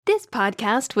This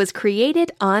podcast was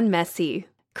created on Messy.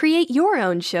 Create your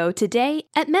own show today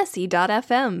at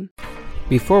messy.fm.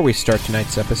 Before we start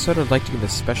tonight's episode, I'd like to give a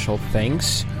special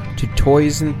thanks to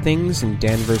Toys and Things in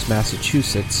Danvers,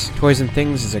 Massachusetts. Toys and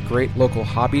Things is a great local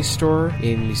hobby store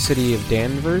in the city of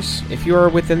Danvers. If you are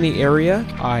within the area,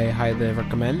 I highly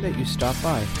recommend that you stop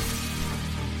by.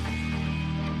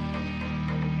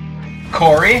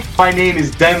 Corey. My name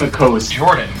is Demikos.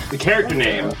 Jordan. The character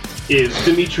name is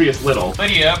Demetrius Little.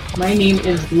 Lydia. My name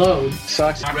is Lode.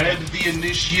 Sucks. Red, the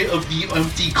initiate of the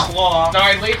empty claw.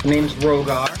 Snidely. My name's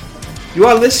Rogar. You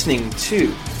are listening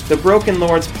to the Broken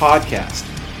Lords podcast,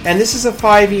 and this is a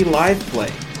 5e live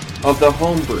play of the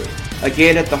Homebrew, A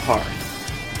Gate at the Hearth.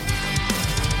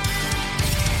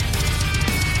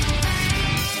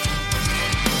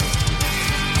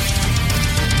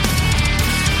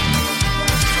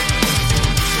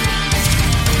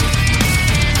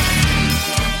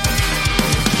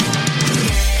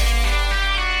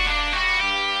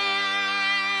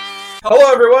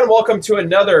 Hello everyone, welcome to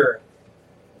another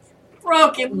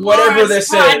Broken whatever Lords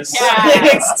this podcast.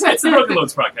 is. It's the Broken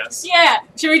Loads podcast. Yeah.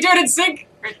 Should we do it in sync?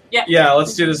 Yeah. Yeah,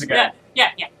 let's do this again. Yeah.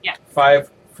 5,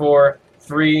 4,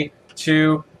 3,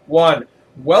 2, 1.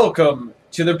 Welcome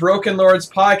to the Broken Lords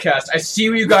podcast. I see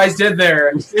what you guys did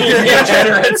there.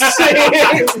 Degenerates.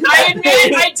 I admit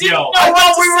I didn't know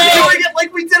what to say. doing it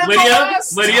like we did it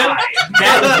Lydia,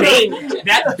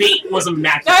 that bait was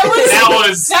immaculate. That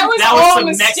was all some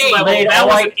next mistake. level. That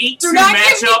was an 8-2 Do not give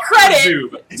me matchup credit. for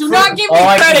Zoob. Do not give me All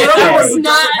I credit. can That say- was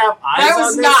not. That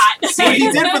was not. So what he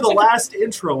did for the last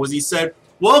intro was he said,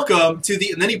 welcome to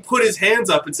the... And then he put his hands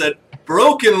up and said,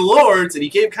 Broken Lords, and he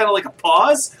gave kind of like a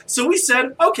pause. So we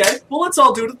said, okay, well, let's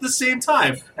all do it at the same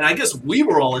time. And I guess we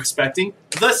were all expecting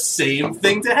the same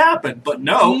thing to happen. But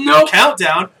no,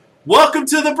 countdown. Welcome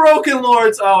to the Broken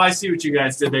Lords. Oh, I see what you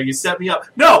guys did there. You set me up.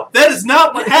 No, that is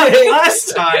not what happened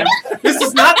last time. This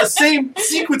is not the same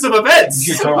sequence of events.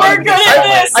 We're good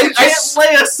at this. I can't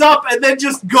lay us up and then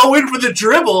just go in for the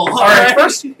dribble. All right,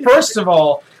 first of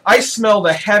all, I smell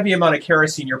the heavy amount of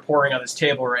kerosene you're pouring on this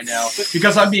table right now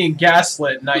because I'm being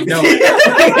gaslit and I know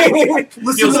it.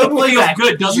 Listen to the playback. Feels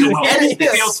good, doesn't it? Edit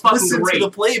this. It feels fucking Listen great. to the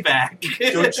playback.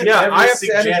 Don't you Yeah, ever I have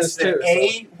to edit this suggest too, that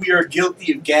A, we are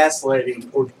guilty of gaslighting,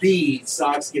 or B,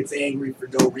 Sox gets angry for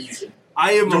no reason.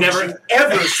 I am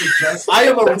Ever suggest I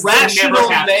am a That's rational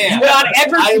never happened. man. Do not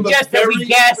ever I am a suggest that we very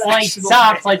gaslight rational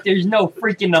Sox man. like there's no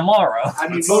freaking tomorrow. I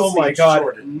mean, Oh mostly my it's God.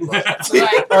 Jordan,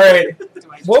 but- All right,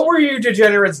 what were you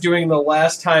degenerates doing the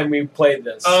last time we played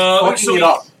this? fucking it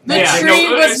up. The Yeah, tree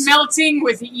no, was melting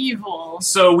with evil.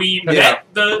 So we met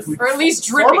the... Or at least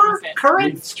dripping with it.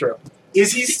 current... It's true.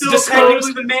 Is he still Disclosed-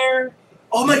 technically the mayor?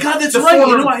 Oh my God, that's The right.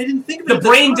 former- You know, I didn't think The about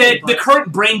brain that. dead... The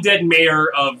current brain dead mayor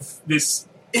of this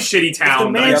shitty If the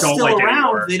town that I mayor's don't still like around,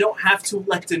 anymore. they don't have to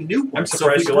elect a new one. I'm So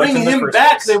if surprised we you elected bring him in the him first back,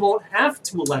 place. they won't have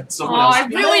to elect someone Oh, else. I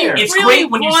really- mayor. It's really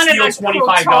great when you wanted steal a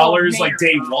 $25 like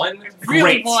day mayor. one. Really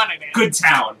Great. wanted it. Good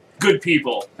town. Good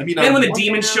people. I mean, Then when the on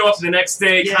demons one show up the next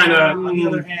day, Yeah, kind of... on the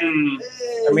other hand,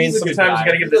 I mean, he's a good sometimes guy. you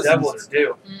gotta give He the doesn't devil its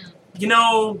deserve due. You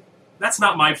know, that's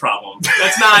not my problem.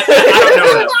 That's not... I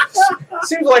don't know that.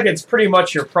 Seems like it's pretty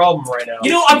much your problem right now.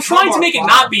 You know, I'm trying to make it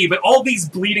not be, but all these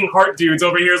bleeding heart dudes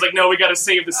over here is like, no, we gotta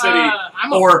save the city.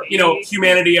 I'm Or, afraid. you know,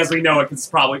 humanity as we know it, it's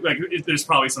probably, like, there's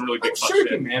probably some really big I'm fuck sure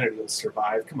shit. humanity will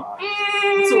survive. Come on.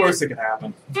 What's the worst that could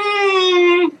happen?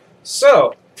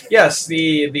 So, yes,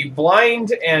 the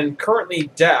blind and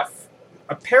currently deaf,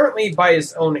 apparently by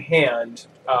his own hand,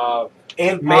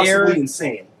 And Mayor- possibly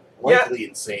insane. Likely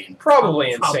insane.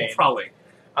 probably insane, Probably.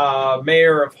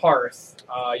 Mayor of Hearth,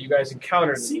 you guys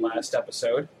encountered in the last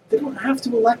episode. They don't have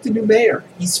to elect a new mayor.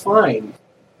 He's fine.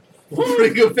 We'll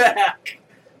bring him back.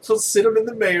 So sit him in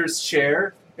the mayor's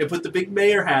chair and put the big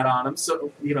mayor hat on him.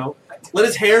 So, you know, let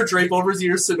his hair drape over his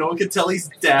ears so no one can tell he's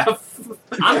deaf.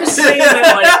 I'm just saying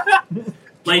that,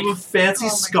 like a fancy Oh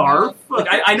my scarf. look,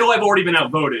 I know I've already been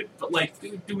outvoted, but, like,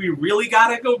 do we really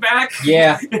gotta go back?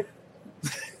 Yeah.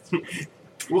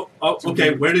 Well, oh,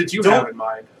 okay, where did you Don't- have in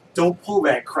mind? Don't pull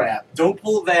that crap. Don't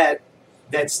pull that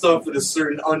stuff that a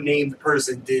certain unnamed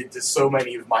person did to so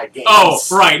many of my games. Oh,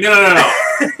 right. No.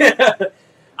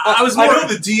 I was I more... know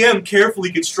the DM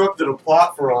carefully constructed a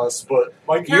plot for us, but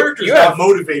my character's you not have-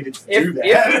 motivated to do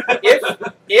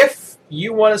that. If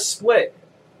you want to split,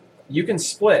 you can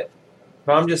split.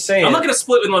 But I'm just saying. I'm not gonna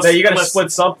split unless... that you got to unless-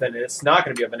 split something. And it's not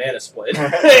going to be a banana split.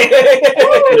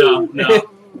 No.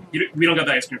 We don't got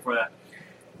the ice cream for that.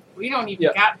 We don't even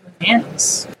Yeah. got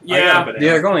bananas. Yeah. banana.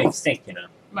 They're going extinct, you know.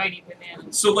 mighty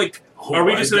banana. So, like, are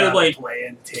we just gonna, like,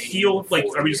 heal? Like,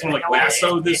 are we just gonna, like,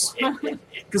 lasso this?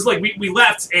 Because, like, we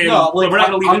left, and No, like, we're not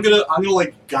gonna leave I'm gonna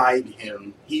like guide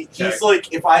him. He's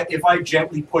like, if I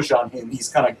gently push on him, he's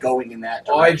kind of going in that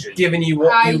direction. I've given you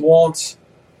what you want,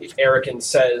 Erican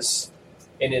says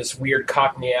in his weird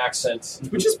Cockney accent.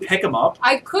 We just pick him up.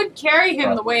 I could carry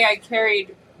him the way I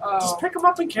carried. Just pick him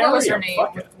up and carry him. What was her Fuck name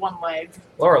it. with one leg?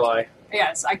 Lorelei.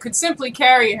 Yes, I could simply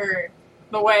carry her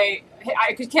the way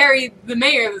I could carry the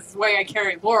mayor the way I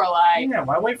carried Lorelei. Yeah,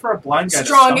 why wait for a blind guy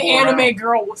Strong to stumble anime around?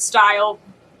 girl style.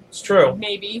 It's true.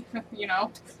 Maybe, you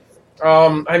know.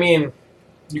 I mean,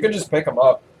 you can just pick him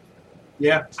up.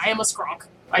 Yeah. I am a skronk.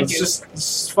 I Let's do.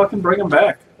 just fucking bring him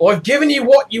back. Well, I've given you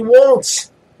what you want.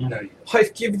 No,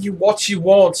 I've given you what you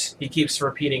want. He keeps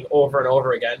repeating over and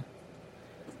over again.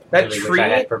 That really tree. wish I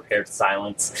had prepared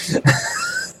silence.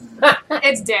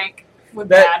 It's dank with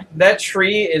bad. That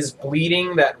tree is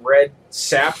bleeding that red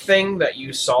sap thing that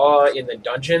you saw in the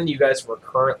dungeon. You guys were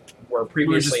we were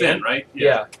previously just in, right?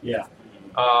 Yeah. Yeah.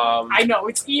 I know,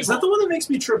 it's Is evil. that the one that makes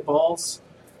me trip balls?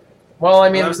 Well, I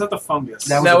Or mean, was that the fungus?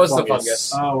 that was the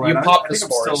fungus. Oh, right. You popped I the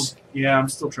think I'm spores. I'm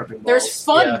still tripping balls. There's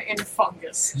fun Yeah. in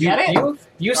fungus. You, Get it?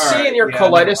 you All see right, in your yeah,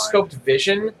 never mind. kaleidoscoped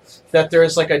vision that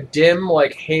there's like a dim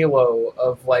like halo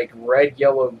of like red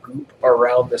yellow goop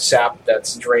around the sap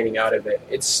that's draining out of it.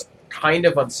 It's kind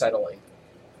of unsettling.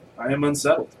 I am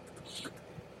unsettled.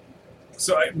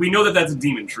 So we know that that's a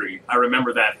demon tree. I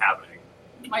remember that happening.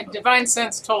 My divine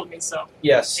sense told me so.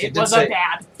 Yes, It did was say a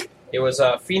bad. it was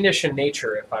fiendish in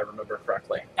nature, if I remember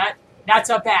correctly. That's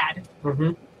a bad.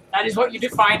 Mm-hmm. That is what you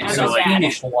define as So, a like, bad.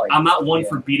 Finish light. I'm not one Yeah.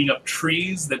 for beating up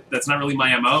trees. That's not really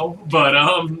my MO. But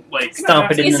like,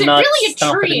 Stomp it in Is the it nuts. really a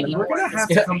stomp it tree in the We're anymore? gonna have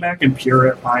to come back and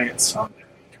purify it someday.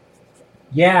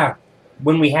 Yeah,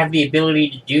 when we have the ability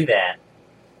to do that.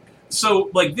 so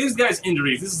like these guys'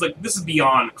 injuries. This is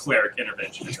beyond cleric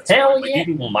intervention. At this Hell point. Like, yeah. you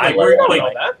can, Well, my like, level, we're- I don't like,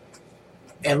 know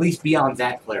that. At least beyond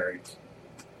that cleric.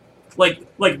 like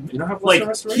You don't have like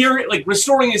restoration? hearing, like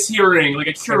restoring his hearing, like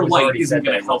a cure was light already isn't said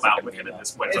going that to it help wasn't out gonna with be him at enough.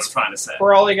 this point. That's what I'm It's trying to say.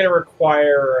 Probably going to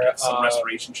require Some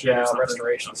restoration shit. yeah, or something.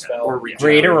 restoration Okay. spell. Or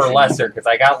Greater or regeneration. lesser, because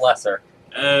I got lesser.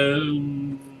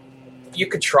 You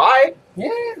could try. Yeah,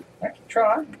 I can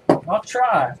try. I'll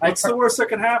try. What's the worst that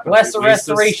could happen? Lesser We waste this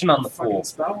restoration on the fucking fool.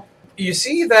 spell? You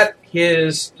see that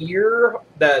his ear,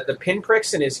 the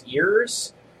pinpricks in his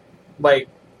ears, like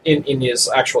in his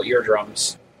actual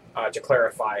eardrums, to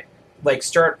clarify, like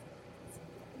start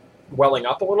welling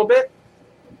up a little bit,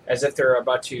 as if they're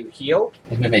about to heal.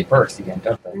 And then they burst again,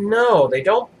 don't they? No, they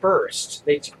don't burst.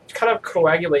 They kind of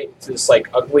coagulate into this like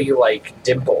ugly like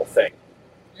dimple thing.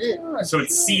 So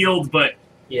it's sealed, but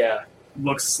Yeah,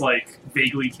 looks like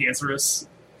vaguely cancerous.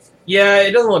 yeah,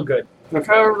 it doesn't look good.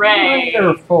 Hooray!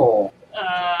 They're full.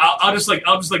 I'll just like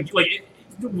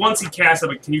once he casts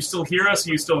it, can you still hear us? Or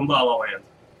are you still in La La Land?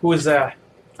 Who is there?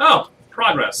 Oh,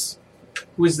 progress.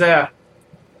 Who is there?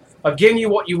 I've given you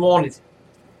what you wanted.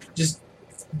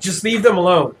 Just leave them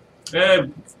alone.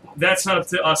 That's not up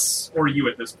to us or you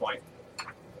at this point.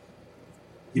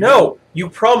 No, you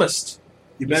promised.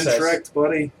 You've He been says. tricked,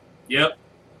 buddy. Yep.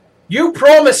 You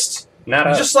promised. Not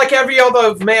us. Just like every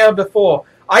other mayor before.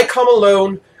 I come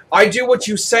alone. I do what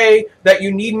you say that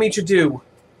you need me to do,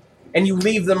 and you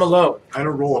leave them alone. I'm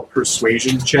gonna roll a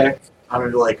persuasion check. I'm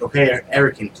gonna be like, okay,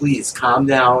 Erican, please calm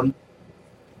down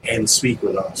and speak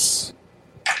with us.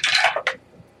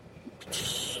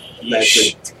 That's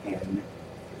a 10.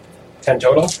 10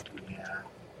 total. Yeah.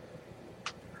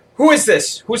 Who is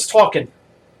this? Who's talking?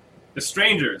 The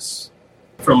strangers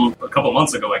from a couple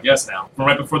months ago, I guess now, from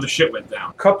right before the shit went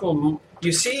down.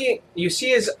 You see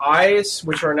his eyes,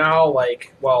 which are now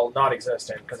like, well, not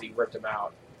existent because he ripped them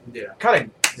out. Yeah. Kind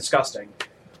of disgusting.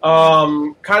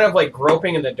 Kind of like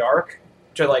groping in the dark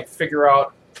to like figure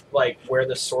out like where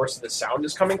the source of the sound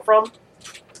is coming from.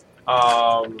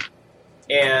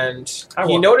 And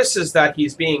he notices that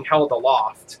he's being held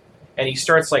aloft, and he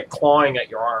starts like clawing at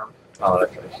your arm. Oh,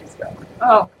 that's what she's got.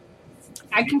 Oh.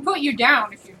 I can put you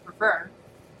down if you prefer.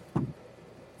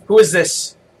 Who is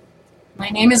this? My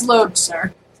name is Lode,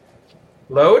 sir.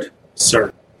 Lode?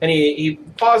 Sir. And he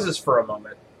pauses for a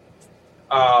moment.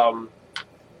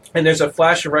 And there's a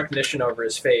flash of recognition over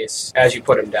his face as you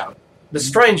put him down. The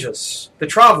strangers, the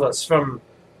travelers from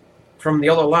the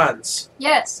other lands.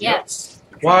 Yes, yes.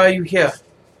 Why are you here?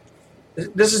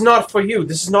 This is not for you.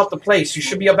 This is not the place. You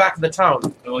should be back in the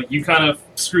town. Well, you kind of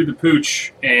screwed the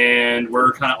pooch, and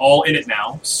we're kind of all in it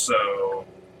now, so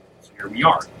here we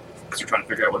are. Because we're trying to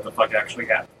figure out what the fuck actually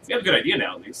happened. We have a good idea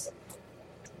now, at least.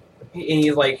 He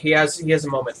has a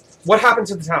moment. What happened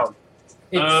to the town?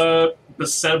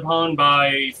 beset upon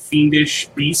by fiendish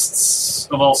beasts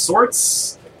of all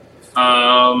sorts.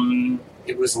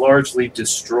 It was largely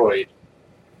destroyed.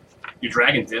 Your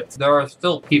dragon dipped. There are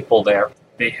still people there.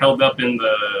 They held up in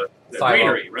the Silo.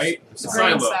 granary, right? The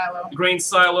Grain silo. silo. The grain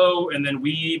silo, and then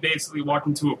we basically walked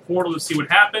into a portal to see what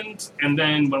happened, and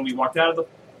then when we walked out of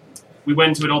we went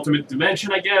into an alternate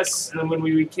dimension, I guess, and then when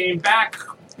we came back,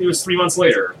 it was 3 months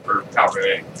later, or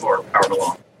however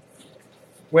long.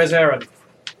 Where's Aaron?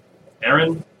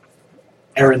 Aaron?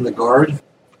 Aaron the guard.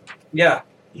 Yeah,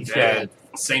 He's Yeah. dead.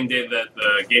 Same day that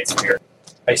the gates appeared.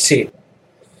 I see.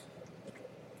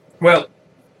 Well,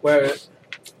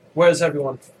 where's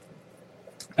everyone?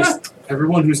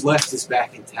 Everyone who's left is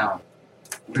back in town.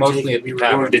 Mostly at We the were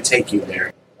tavern. going to take you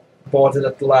there. Boarded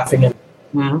at the Laughing Inn.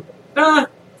 Not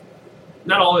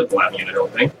all at the Laughing Inn, I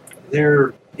don't think.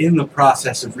 They're in the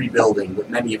process of rebuilding, but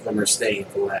many of them are staying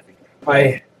at the Laughing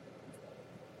Inn.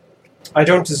 I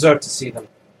don't deserve to see them.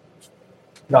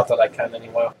 Not that I can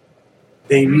anyway.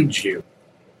 They need you.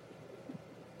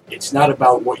 It's not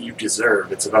about what you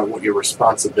deserve, it's about what your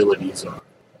responsibilities are.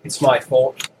 It's my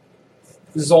fault.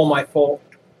 This is all my fault.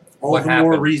 All What the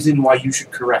more happened? reason why you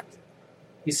should correct it.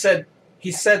 He said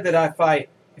that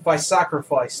if I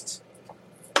sacrificed,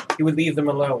 he would leave them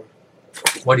alone.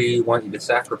 What do you want you to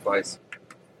sacrifice?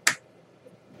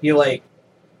 He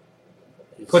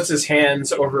puts his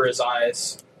hands over his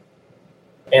eyes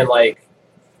and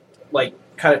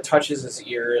kind of touches his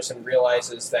ears and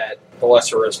realizes that the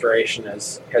lesser restoration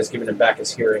has given him back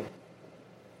his hearing.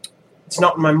 It's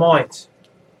not in my mind.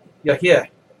 You're here.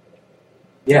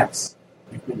 Yes,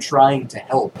 you've been trying to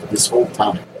help this whole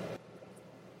time.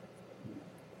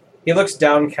 He looks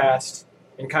downcast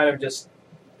and kind of just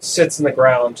sits in the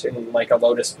ground in a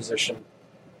lotus position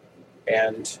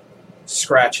and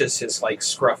scratches his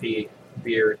scruffy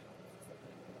beard.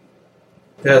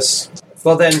 Yes.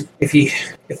 Well then,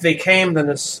 if they came,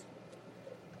 then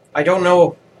I don't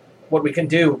know what we can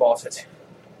do about it.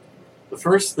 The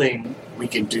first thing we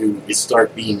can do is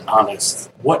start being honest.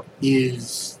 What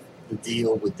is the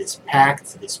deal with this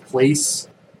pact, this place?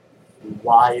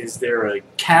 Why is there a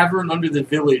cavern under the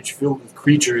village filled with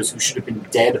creatures who should have been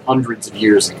dead hundreds of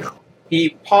years ago? He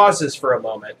pauses for a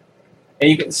moment, and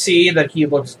you can see that he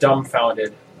looks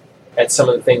dumbfounded at some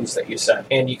of the things that you said.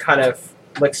 And he kind of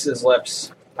licks his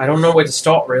lips. I don't know where to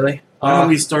start, really. Why don't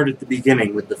we start at the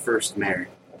beginning with the first mayor?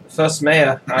 First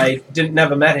mayor, I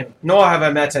never met him, nor have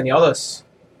I met any others.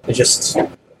 It just,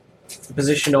 the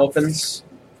position opens,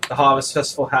 the harvest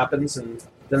festival happens, and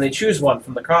then they choose one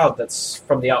from the crowd that's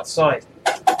from the outside.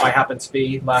 I happened to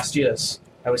be last year's.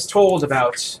 I was told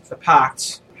about the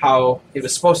pact, how it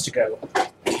was supposed to go.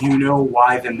 Do you know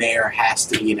why the mayor has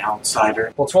to be an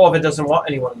outsider? Well, Torvid doesn't want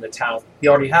anyone in the town. He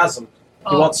already has them.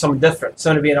 He wants someone different,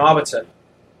 someone to be an arbiter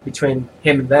between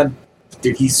him and them.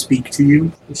 Did he speak to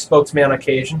you? He spoke to me on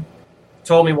occasion,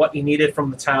 told me what he needed from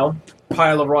the town.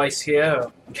 Pile of rice here,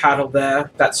 cattle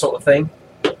there, that sort of thing.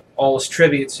 All as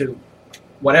tribute to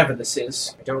whatever this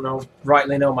is. I don't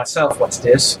rightly know myself what it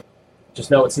is. Just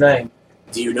know its name.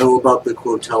 Do you know about the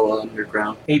Quotella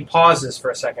Underground? He pauses for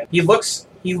a second. He looks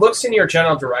in your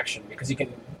general direction because he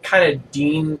can kind of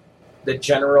deem the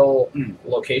general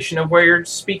location of where you're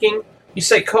speaking. You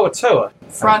say Koatoa.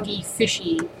 Froggy,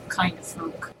 fishy kind of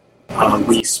folk.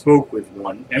 We spoke with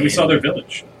one. And we saw their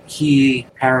village. He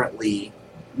apparently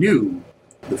knew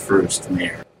the first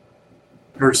mayor.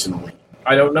 Personally.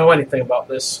 I don't know anything about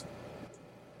this.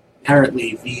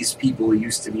 Apparently these people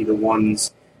used to be the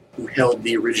ones who held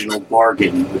the original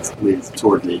bargain with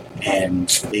Torvid, and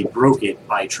they broke it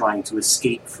by trying to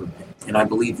escape from it. And I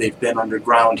believe they've been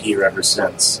underground here ever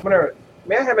since.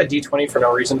 May I have a D20 for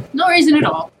no reason? No reason at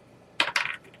all.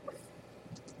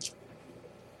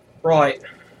 Right.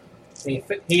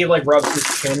 He rubs his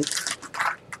chin.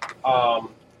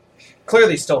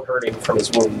 Clearly still hurting from his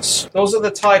wounds. Those are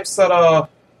the types that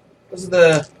those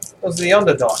are the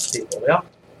underdog people, yeah?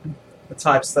 The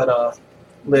types that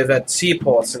live at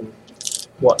seaports and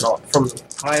whatnot.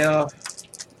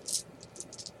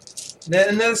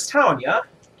 And there's town, yeah?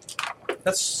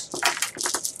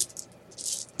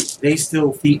 They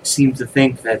still seem to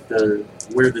think that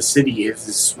where the city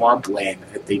is swampland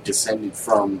that they descended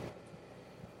from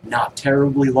not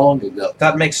terribly long ago.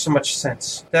 That makes so much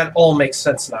sense. That all makes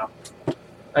sense now.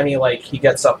 And he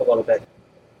gets up a little bit.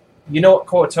 You know what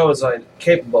Koatoas are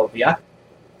capable of, yeah?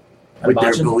 With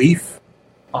their belief?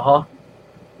 Uh-huh.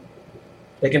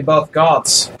 They can birth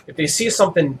gods. If they see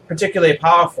something particularly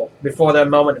powerful before their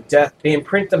moment of death, they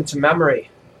imprint them to memory.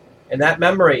 And that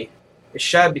memory is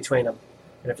shared between them.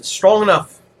 And if it's strong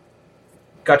enough,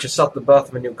 you got yourself the birth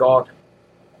of a new god.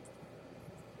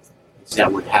 Is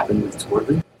that what happened with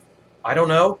Torvid? I don't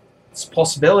know. It's a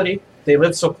possibility. They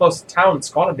live so close to town, it's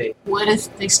gotta be. What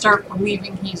if they start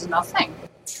believing he's nothing?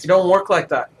 It don't work like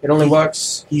that. It only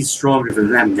works He's stronger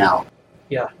than them now.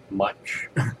 much.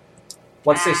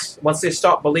 Once they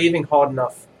stop believing hard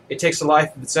enough, it takes a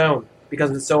life of its own,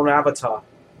 because its own avatar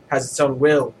has its own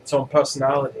will, its own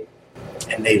personality.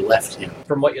 And they left him.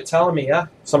 From what you're telling me, yeah.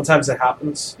 Sometimes it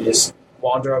happens. You just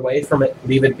wander away from it,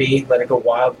 leave it be, let it go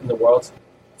wild in the world.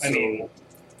 I mean,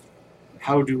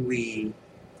 how do we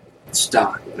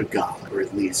stop the god, or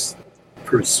at least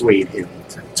persuade him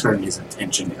to turn his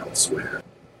attention elsewhere?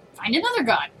 Find another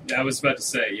god. I was about to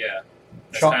say, yeah.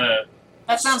 That's Sure. kind of...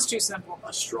 That sounds too simple.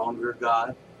 A stronger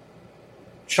god?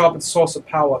 Chop its source of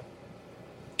power.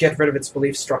 Get rid of its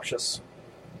belief structures.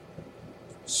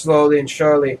 Slowly and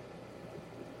surely,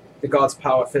 the god's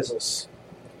power fizzles.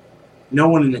 No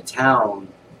one in the town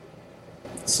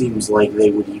seems like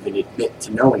they would even admit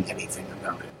to knowing anything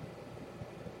about it.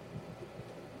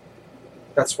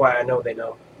 That's why I know they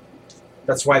know.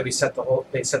 That's why they set the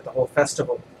whole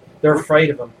festival. They're afraid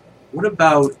of him. What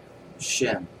about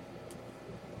Shen?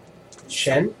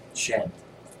 Shen Shen.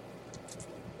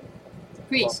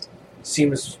 Priest.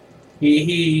 seems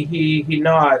he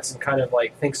nods and kind of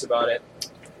like thinks about it.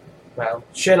 Well,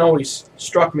 Shen always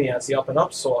struck me as the up and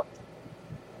up sort.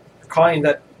 The kind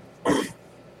that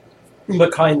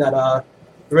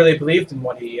really believed in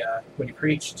what he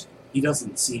preached. He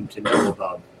doesn't seem to know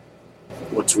about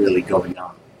what's really going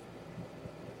on.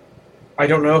 I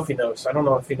don't know if he knows. I don't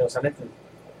know if he knows anything.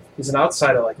 He's an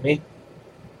outsider like me.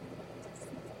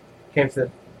 Came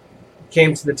to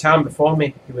the town before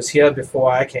me. He was here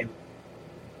before I came.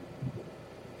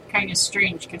 Kind of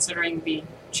strange considering the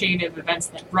chain of events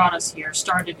that brought us here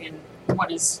started in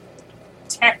what is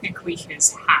technically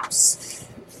his house.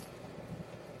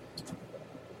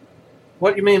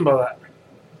 What do you mean by that?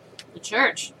 The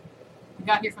church. We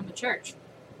got here from the church.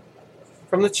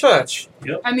 From the church?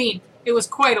 I mean, it was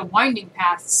quite a winding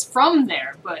path from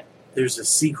there, but There's a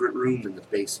secret room in the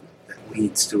basement that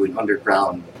leads to an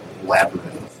underground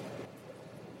labyrinth.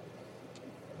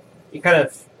 He kind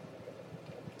of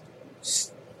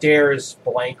stares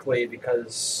blankly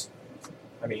because,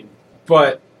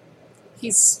 but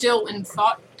he's still in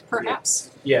thought,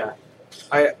 perhaps. yeah,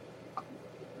 I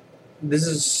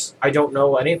don't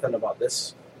know anything about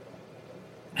this.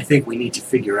 I think we need to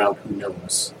figure out who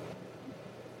knows.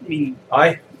 I mean,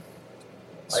 I'd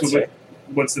so say.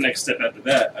 what's the next step after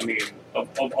that? I mean, of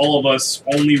all of us,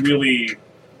 only really...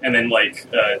 And then,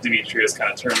 Demetrius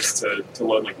kind of turns to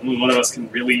Lode, like, one of us can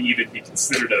really even be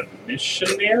considered a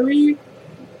missionary?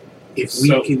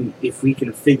 If we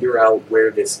can figure out where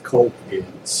this cult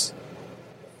is,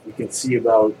 we can see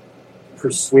about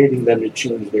persuading them to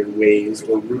change their ways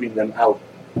or rooting them out.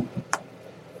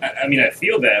 I mean, I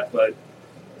feel that, but,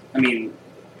 I mean,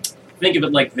 think of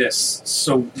it like this.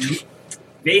 So,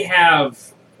 they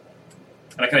have,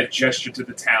 and I kind of gesture to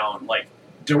the town, like,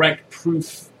 direct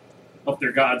proof of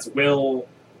their god's will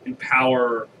and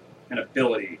power and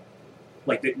ability.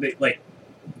 Like, they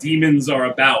demons are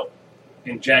about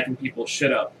and jacking people's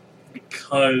shit up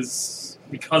because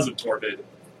of Torvid.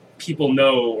 People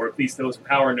know, or at least those in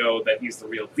power know, that he's the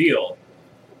real deal.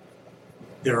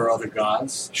 There are other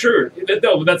gods? Sure,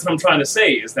 no, but that's what I'm trying to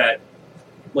say, is that,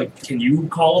 can you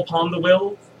call upon the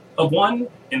will of one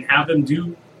and have them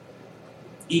do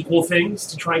equal things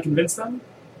to try and convince them?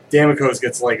 Damikos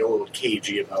gets, a little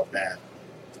cagey about that.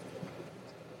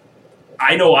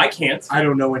 I know I can't. I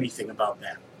don't know anything about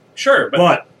that. Sure,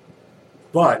 but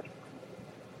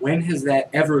when has that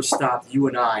ever stopped you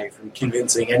and I from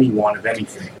convincing anyone of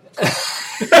anything?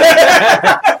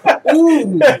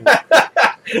 Ooh.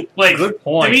 Good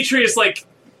point. Demetrius,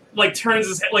 turns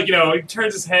his head, he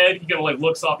turns his head, he kind of,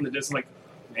 looks off in the distance,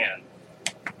 man,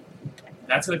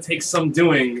 that's going to take some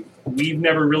doing. We've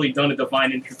never really done a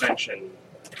divine intervention.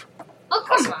 Oh,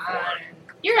 come on.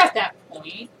 You're at that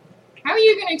point. How are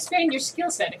you going to expand your skill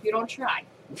set if you don't try?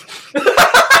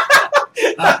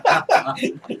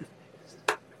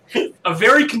 A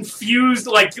very confused,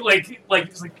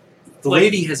 The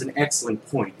lady has an excellent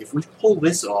point. If we pull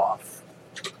this off,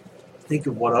 think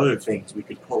of what other things we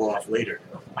could pull off later.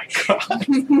 Oh my god.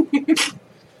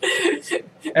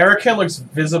 Erica looks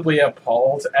visibly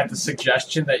appalled at the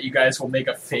suggestion that you guys will make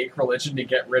a fake religion to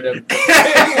get rid of...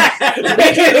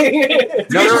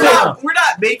 No. We're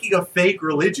not making a fake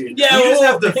religion. Yeah, we just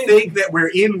have to think that we're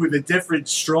in with a different,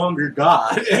 stronger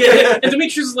god. Yeah, and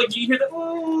Demetrius is you hear that,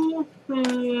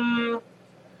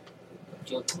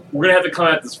 We're gonna have to come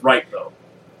at this right, though.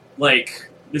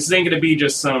 This ain't gonna be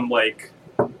just some,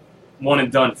 one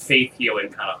and done faith healing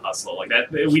kind of hustle.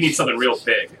 We need something real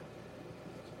big.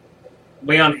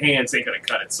 lay on hands ain't gonna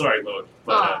cut it. Sorry, Lode,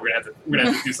 but we're gonna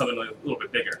have to do something a little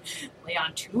bit bigger. Lay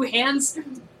on 2 hands?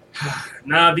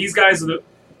 Nah, these guys are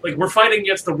we're fighting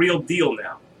against the real deal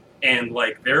now, and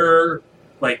they're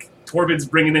Torvid's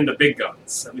bringing in the big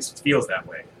guns. At least it feels that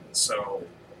way. So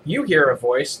You hear a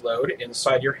voice, Lode,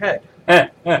 inside your head.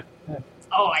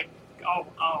 Oh.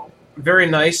 Very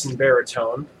nice and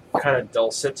baritone, kind of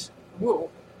dulcet.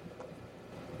 Whoa.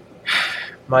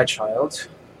 My child,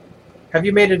 have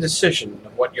you made a decision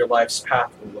of what your life's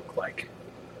path will look like?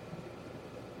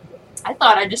 I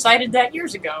thought I decided that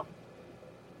years ago.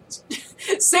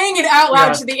 Saying it out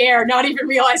loud to the air, not even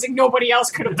realizing nobody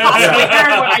else could have possibly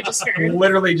heard what I just heard.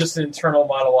 Literally just an internal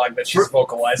monologue that she's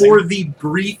vocalizing. For the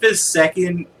briefest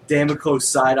second, Damoko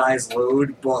side-eyes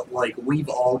Lode, but, we've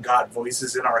all got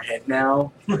voices in our head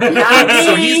now.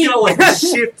 So he's gonna,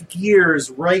 shift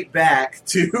gears right back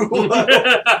to...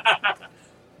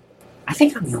 I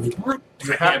think I'm the only one.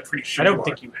 I'm pretty sure I don't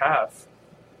think you have.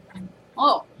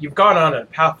 Oh. You've gone on a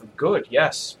path of good,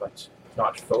 yes, but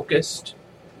not focused.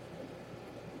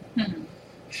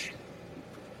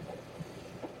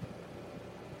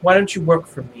 Why don't you work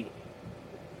for me?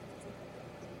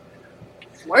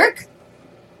 Work?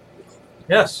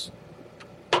 Yes.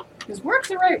 Is work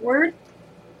the right word?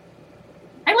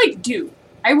 I do.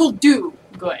 I will do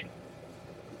good.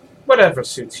 Whatever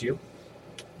suits you.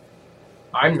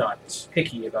 I'm not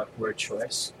picky about word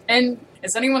choice. And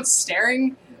is anyone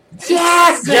staring?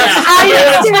 Yes!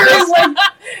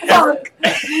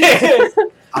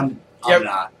 I'm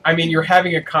not. I mean, you're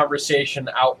having a conversation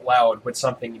out loud with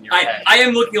something in your head. I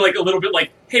am looking a little bit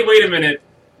hey, wait a minute.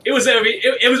 It was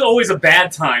always a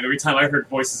bad time every time I heard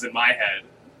voices in my head.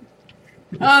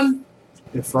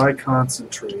 If I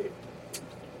concentrate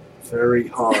very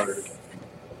hard,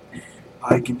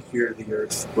 I can hear the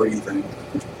earth breathing.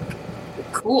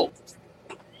 Cool.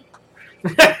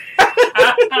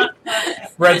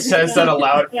 Red says that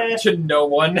aloud to no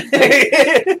one.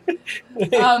 I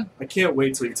can't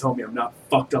wait till you tell me I'm not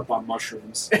fucked up on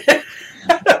mushrooms.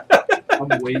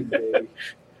 I'm waiting, baby.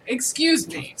 Excuse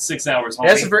me. 6 hours.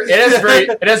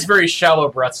 It has very shallow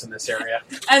breaths in this area.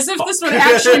 As if this would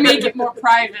actually make it more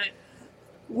private.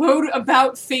 Lode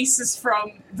about faces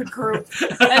from the group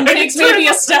and takes maybe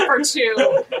a step or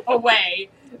two away.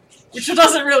 Which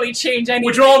doesn't really change anything.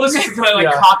 Which all of us just kind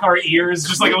of cock our ears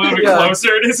just a little bit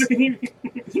closer.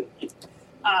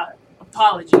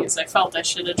 Apologies. I felt I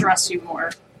should address you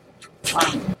more.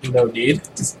 No need.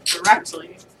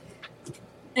 Directly.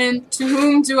 And to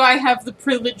whom do I have the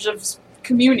privilege of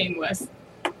communing with?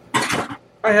 I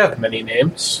have many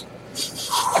names.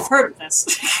 I've heard of this.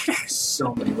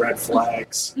 So many red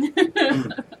flags.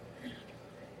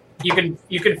 You can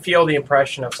feel the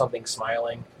impression of something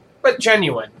smiling. But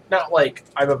genuine. Not like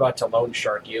I'm about to loan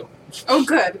shark you. Oh,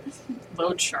 good.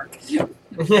 Lode shark.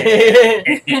 LOL.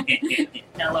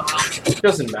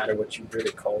 Doesn't matter what you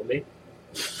really call me.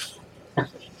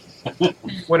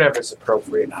 Whatever's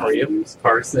appropriate for you.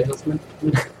 Car salesman.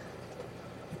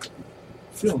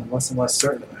 Feeling less and less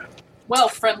certain of that. Well,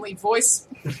 friendly voice.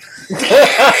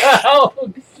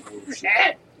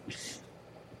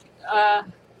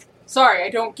 Sorry, I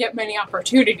don't get many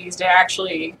opportunities to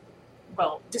actually,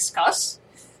 discuss.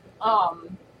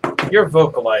 You're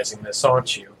vocalizing this,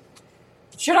 aren't you?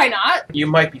 Should I not? You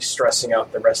might be stressing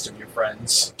out the rest of your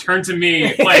friends. Turn to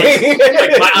me, my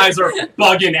eyes are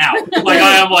bugging out. I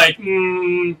am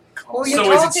Who are you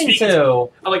so is it talking speaking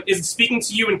to? is it speaking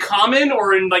to you in common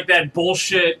or in that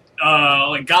bullshit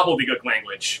gobbledygook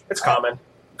language? It's common.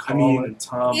 I mean,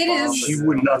 Tom it is- you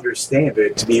wouldn't understand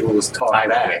it to be able to talk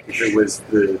back if it was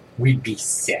the... We'd be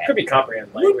sad. Could be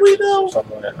comprehend Would we, languages though? or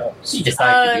something like that. She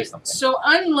decided to do something. So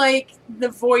unlike the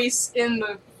voice in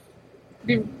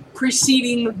the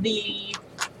preceding the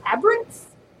labyrinth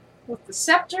with the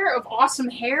scepter of awesome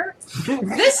hair,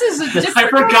 this is a different. I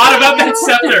forgot about that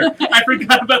scepter. I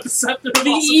forgot about the scepter of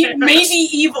The awesome hair. maybe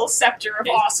evil scepter of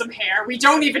awesome hair. We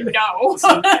don't even know.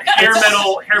 Hair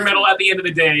metal at the end of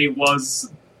the day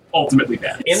was ultimately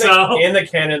bad. In the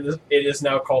canon, it is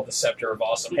now called the Scepter of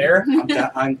Awesome Hair.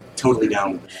 I'm totally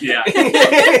down with that. Yeah.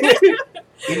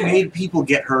 It made people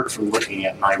get hurt for looking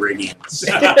at my radiance.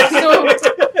 So,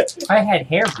 I had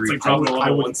hair It's breed.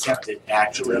 I would accept it,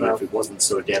 actually, if it wasn't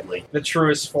so deadly. The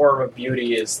truest form of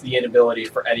beauty is the inability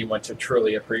for anyone to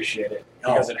truly appreciate it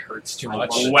because it hurts too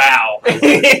much. Wow. Wow,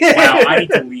 I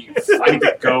need to leave. I need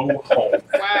to go home.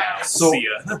 wow. So- See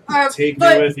ya. Take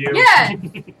But, me with you. Yeah,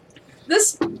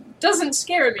 this doesn't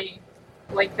scare me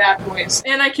like that voice,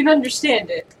 and I can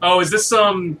understand it. Oh, is this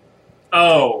some...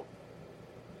 Oh,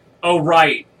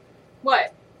 right.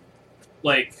 What?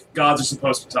 Gods are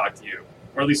supposed to talk to you.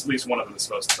 Or at least one of them is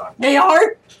supposed to talk. They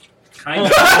are? Kind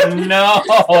of. No.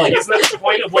 Like, isn't that the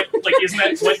point of what? Like, isn't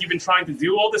that what you've been trying to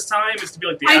do all this time? Is to be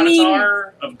like the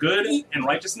avatar of good and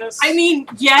righteousness? I mean,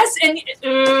 yes, and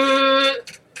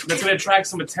That's gonna attract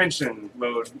some attention,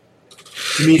 Lode.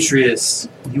 Demetrius,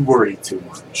 you worry too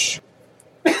much.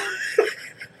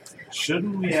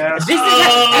 Shouldn't we ask?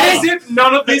 As if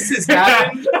none of this has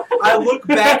happened, I look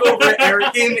back over at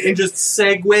Erican and just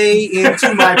segue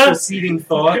into my preceding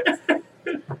thought.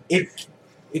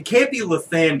 It can't be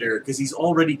Lathander, because he's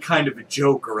already kind of a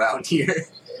joke around here.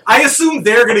 I assume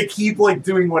they're going to keep, like,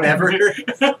 doing whatever.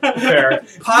 Fair.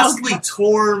 Possibly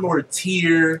Torm or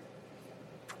Tyr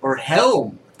or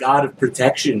Helm, god of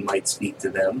protection, might speak to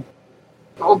them.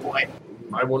 oh boy.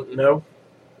 I wouldn't know.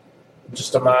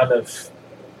 Just a man of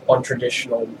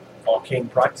untraditional arcane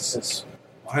practices.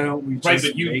 Why don't we just Right,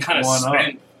 but you make kind of one up?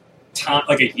 spent time,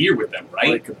 like a year with them,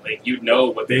 right? Like you know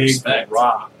what they Big expect.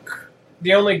 rock.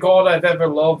 The only god I've ever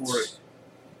loved Or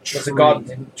was a god that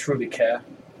didn't truly care.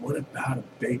 What about a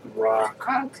big rock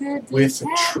How could with this a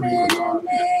tree happen on to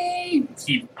it? me?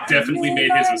 He definitely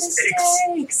made his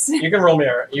mistakes. You can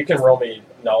roll me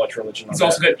knowledge religion on He's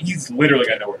also that. got. He's literally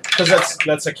got nowhere. Because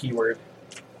that's a keyword.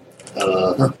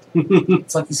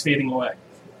 It's like he's fading away.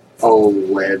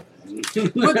 Web.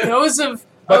 Would those of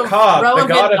But Cobb, the relevant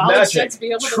god of knowledge magic, checks be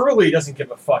able to... truly doesn't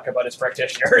give a fuck about his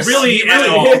practitioners. Really, at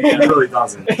all. It really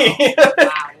doesn't.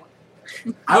 Wow.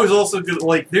 I was also good.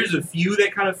 Like, there's a few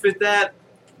that kind of fit that,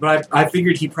 but I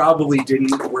figured he probably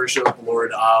didn't worship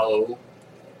Lord Ao,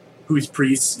 whose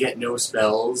priests get no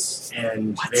spells,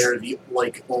 and they're the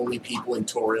only people in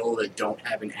Toriel that don't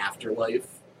have an afterlife.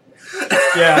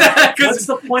 Yeah. What's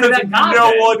the point of that god? No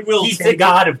then? one will. He's take the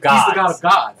god of gods. He's the god of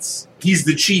gods. He's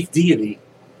the chief deity.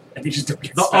 And they just don't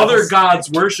get The spells. other gods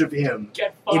worship him,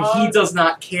 Get and he fucked. does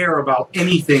not care about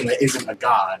anything that isn't a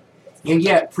god. And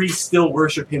yet, priests still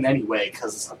worship him anyway,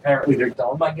 because apparently they're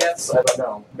dumb, I guess? I don't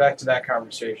know. Back to that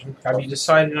conversation. Have you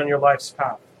decided on your life's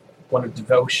path? One of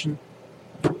devotion?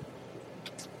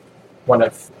 One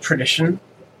of tradition?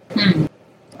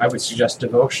 I would suggest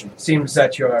devotion. Seems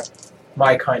that you're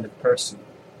my kind of person.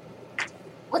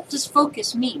 What does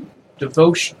focus mean?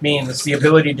 Devotion means the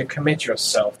ability to commit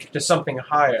yourself to something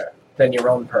higher than your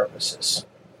own purposes.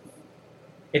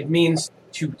 It means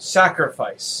to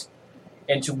sacrifice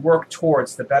and to work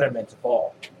towards the betterment of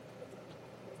all.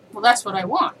 Well, that's what I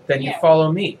want. Then you Yeah.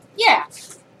 follow me. Yeah.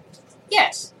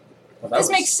 Yes. Well, that This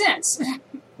was- makes sense.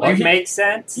 What makes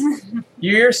sense?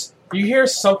 You hear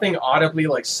something audibly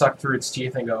like suck through its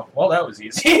teeth and go, well, that was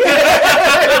easy.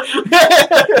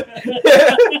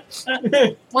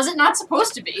 Was it not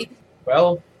supposed to be?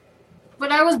 Well,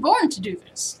 But I was born to do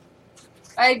this.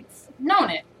 I've known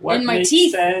it. What in my makes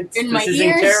teeth, sense? in This my is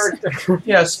ears. in character.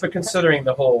 yes, but considering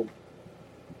the whole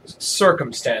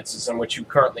circumstances in which you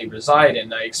currently reside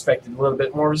in, I expected a little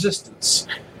bit more resistance.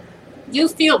 You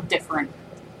feel different,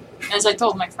 as I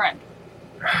told my friend.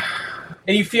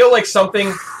 And you feel like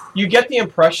something, you get the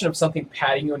impression of something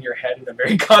patting you on your head in a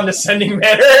very condescending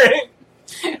manner.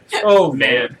 Oh,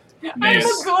 man. I'm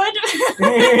good.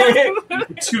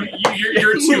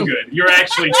 You're too good. You're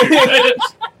actually too good.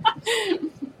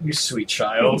 You sweet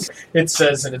child, it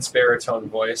says in its baritone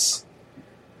voice.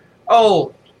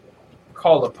 I'll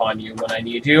call upon you when I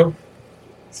need you.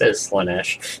 Says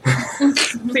Slanesh.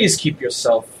 Please keep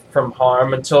yourself from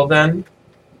harm until then.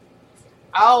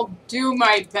 I'll do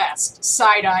my best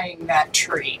side-eyeing that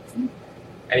tree.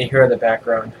 And you hear in the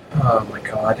background, oh my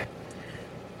god.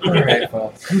 Alright,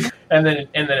 well. And then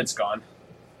it's gone.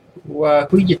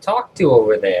 Who you talk to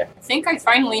over there? I think I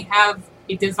finally have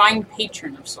a divine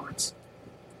patron of sorts.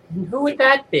 Who would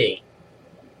that be?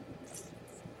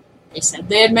 They said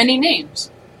they had many names.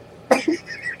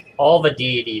 All the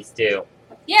deities do.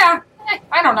 Yeah,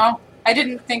 I don't know. I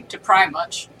didn't think to pry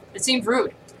much. It seemed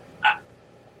rude.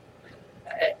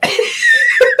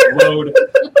 Lode.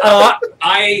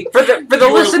 For the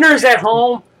listeners at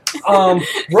home,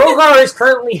 Rogar is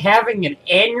currently having an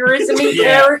aneurysm in Yeah.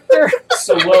 character.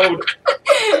 So Lode.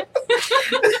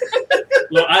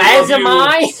 As am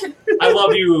I. I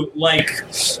love you like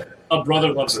a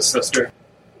brother loves a sister.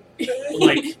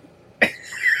 Like,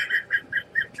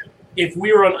 if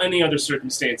we were on any other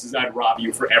circumstances, I'd rob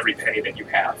you for every penny that you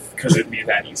have, because it'd be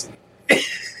that easy.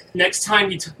 Next time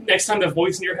the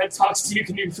voice in your head talks to you,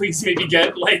 can you please maybe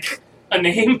get, like, a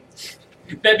name?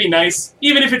 That'd be nice.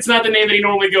 Even if it's not the name that he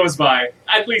normally goes by.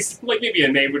 At least, like, maybe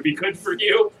a name would be good for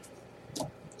you.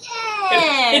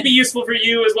 Yeah. It'd be useful for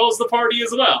you as well as the party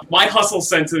as well. My hustle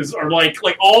senses are like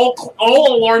all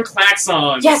alarm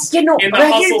klaxons. Yes, you know, in the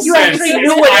right hustle here, you sense actually is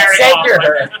knew what it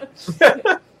firing said to off.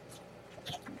 her.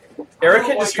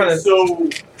 Erica just kind of... so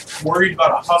worried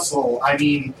about a hustle. I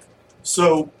mean,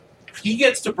 so He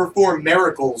gets to perform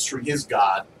miracles for his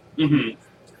god. Mm-hmm.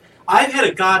 I've had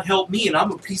a god help me, and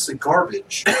I'm a piece of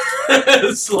garbage.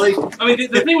 It's like, I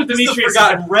mean, the thing with it's Demetrius, the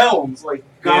Forgotten Realms, like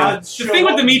gods. the thing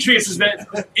with Demetrius is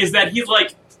that he's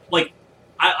like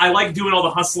I like doing all the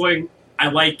hustling. I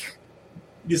like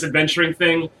this adventuring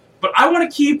thing, but I want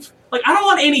to keep I don't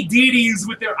want any deities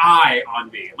with their eye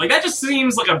on me. Like that just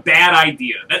seems like a bad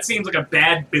idea. That seems like a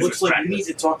bad business Looks like practice. you need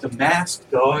to talk to Mask,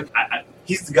 dog.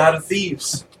 He's the god of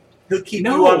thieves. He'll keep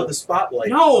you out of the spotlight.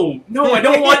 No, I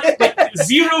don't want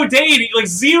zero deity,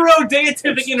 zero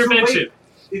deific intervention.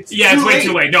 It's It's way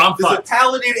too late. No, I'm There's a fucked.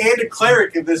 paladin and a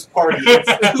cleric in this party. It's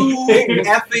too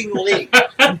effing late.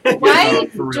 Why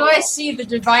For real. do I see the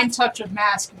divine touch of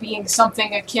Mask being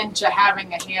something akin to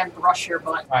having a hand brush your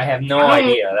butt? I have no I don't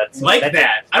idea. That's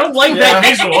that. I don't like that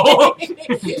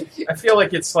visual. I feel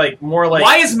like it's more like.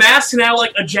 Why is Mask now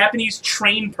a Japanese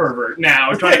train pervert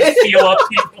now trying to feel up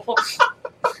people?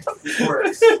 It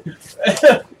works.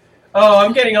 Oh,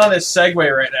 I'm getting on this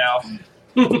Segway right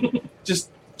now. Just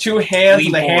two hands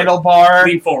Lean on the forward. handlebar.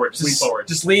 Lean forward. Lean forward.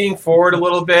 Just leaning forward a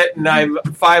little bit, and I'm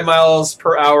 5 miles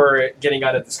per hour getting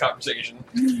out of this conversation.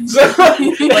 So,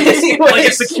 like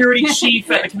a security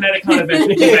chief at the Connecticut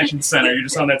Convention Center. You're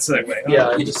just on that Segway.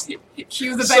 Yeah, just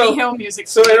Cue the So- Benny Hill music.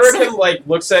 so please. Eric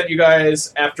looks at you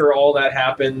guys after all that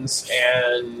happens,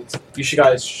 and you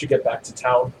guys should get back to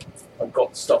town. I've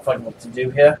got stuff I want to do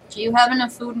here. Do you have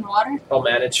enough food and water? I'll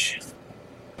manage.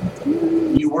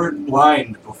 You weren't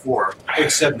blind before,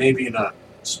 except maybe in a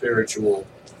spiritual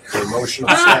or emotional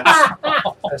sense.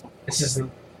 This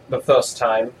isn't the first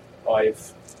time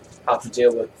I've had to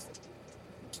deal with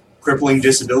Crippling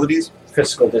disabilities?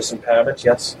 physical disimpairment,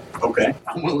 yes. Okay.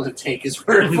 I'm willing to take his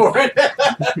word for it.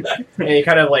 And you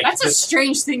kind of That's a just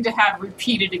strange thing to have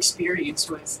repeated experience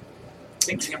with.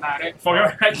 Thinking about it.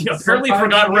 Apparently, Sometimes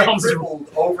Forgotten you get Realms. crippled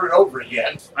over and over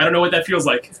again. I don't know what that feels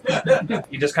like.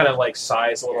 you just kind of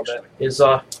sighs a little bit. Is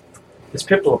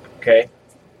Piplup okay?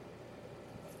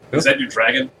 Is that your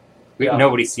dragon? Yeah.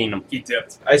 Nobody's seen him. He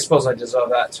dipped. I suppose I deserve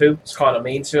that too. It's kind of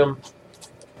mean to him.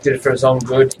 Did it for his own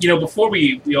good. Before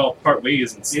we all part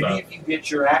ways and Maybe stuff. if you get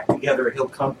your act together, he'll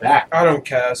come back. I don't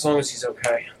care as long as he's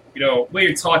okay. While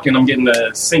you're talking, I'm getting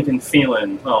a sinking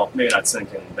feeling. Well, maybe not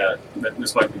sinking. That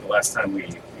this might be the last time we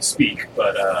speak.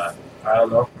 But I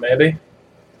don't know. Maybe.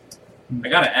 I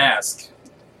gotta ask.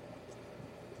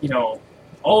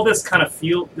 All this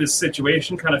this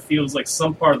situation kind of feels like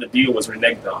some part of the deal was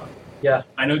reneged on. Yeah.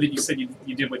 I know that you said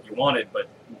you did what you wanted, but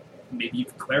maybe you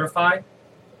could clarify.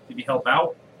 Maybe help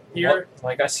out here.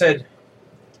 Well, like I said,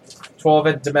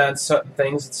 12 demands certain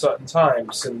things at certain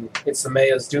times, and it's the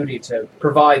mayor's duty to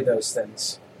provide those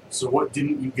things. So what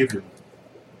didn't you give him?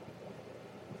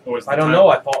 Or was the I don't time- know.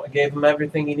 I thought I gave him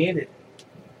everything he needed.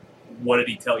 What did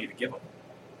he tell you to give him?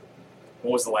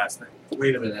 What was the last thing?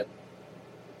 Wait a minute.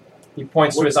 He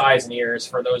points to his eyes and ears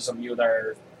for those of you that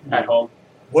are at home.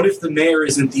 What if the mayor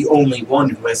isn't the only one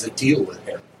who has a deal with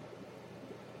him?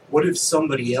 What if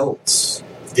somebody else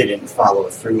didn't follow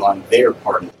through on their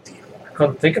part of the deal? I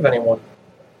couldn't think of anyone.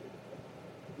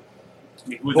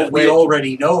 But we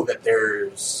already know that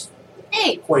there's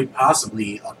Hey, quite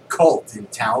possibly a cult in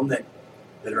town that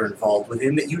are involved with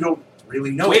him that you don't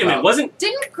really know Wait a about. minute, wasn't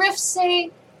didn't Griff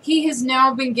say he has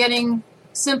now been getting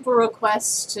simple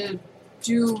requests to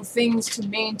do things to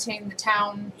maintain the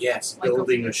town? Yes, Like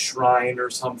building a shrine or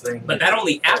something. but that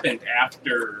only happened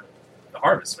after the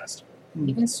Harvest Festival.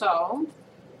 Even so,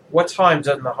 What time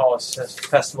during the Harvest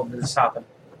Festival did this happen?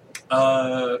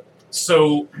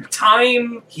 So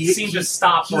time He- seemed he- to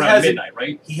stop he around hasn't- midnight,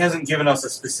 right? He hasn't given us a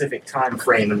specific time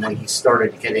frame and when he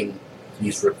started getting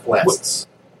these requests.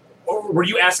 Or were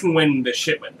you asking when the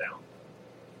shit went down?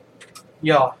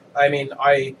 Yeah, I mean,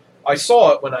 I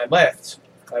saw it when I left.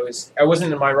 I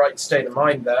wasn't in my right state of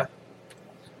mind there.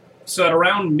 So at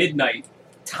around midnight,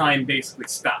 time basically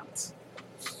stopped.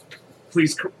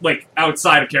 Please,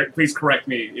 outside of character, please correct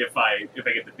me if I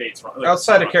get the dates wrong.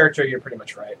 Outside of character, you're pretty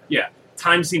much right.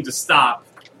 Time seemed to stop,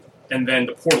 and then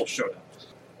the portal showed up,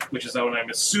 which is when I'm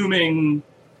assuming.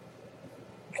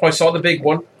 Oh, I saw the big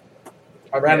one.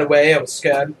 I ran away. I was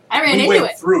scared. I ran We into went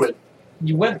it. through it.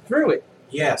 You went through it.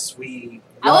 Yes, we.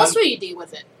 How else would you deal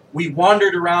with it? We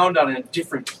wandered around on a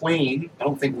different plane. I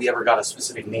don't think we ever got a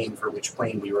specific name for which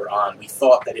plane we were on. We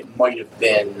thought that it might have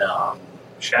been,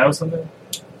 Shadow something?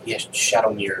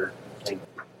 Shadow Mirror. Like,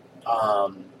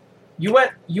 You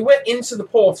went into the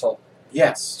portal.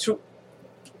 yes.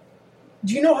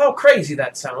 Do you know how crazy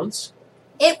that sounds?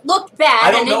 It looked bad.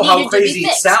 I don't and know it how needed crazy to be it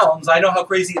fixed. sounds. I know how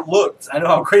crazy it looked. I know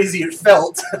how crazy it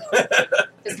felt.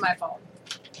 It's my fault.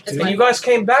 It's And my you guys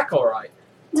came back all right.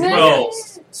 Well,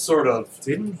 Sort of.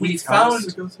 Didn't We he tell us found-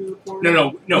 to go through the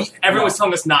portal? no. Everyone was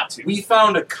telling us not to. We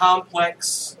found a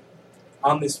complex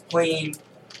on this plane.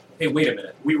 Hey, wait a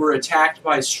minute. We were attacked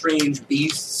by strange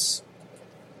beasts.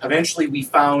 Eventually, we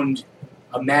found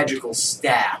a magical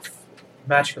staff.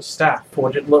 Magical staff.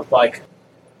 What did it look like?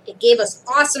 It gave us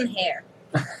awesome hair.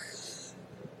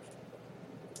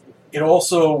 It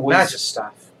also Magic was.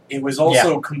 staff. It was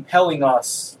also compelling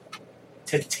us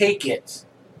to take it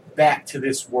back to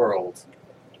this world,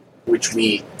 which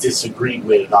we disagreed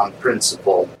with on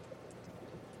principle.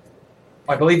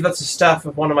 I believe that's the staff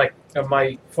of one of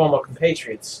my former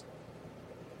compatriots.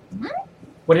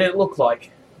 What did it look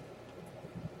like?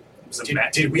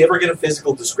 Did we ever get a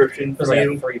physical description It was from like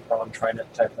you? a three-prong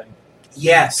trident type thing.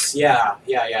 Yes, yeah.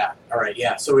 All right,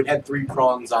 yeah. So it had 3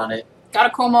 prongs on it. Gotta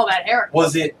comb all that hair.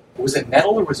 Was it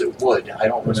metal or was it wood? I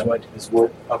don't It was remember. wood. It was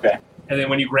wood. Okay. And then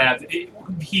when you grabbed it,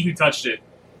 he who touched it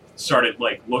started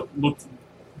looked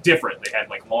different. They had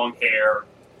long hair.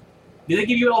 Did they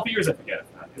give you elf ears? I forget.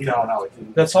 No, it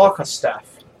didn't. That's Orca's staff.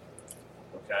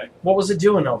 Okay. What was it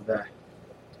doing over there?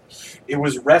 It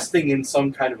was resting in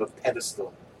some kind of a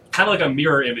pedestal. Kind of like a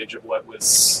mirror image of what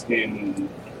was in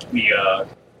the.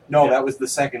 No, Yeah. that was the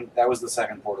second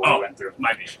portal Oh. we went through.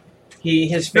 Might be.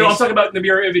 His face. No, I'm talking about the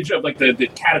mirror image of the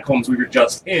catacombs we were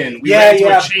just in. We Yeah, went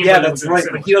into a chamber that that's was right.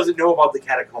 similar. But he doesn't know about the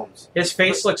catacombs. His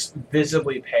face looks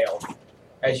visibly pale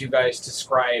as you guys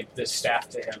describe this staff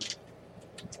to him.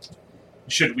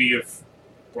 Should we have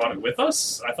brought it with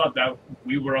us? I thought that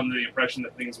we were under the impression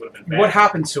that things would have been bad. What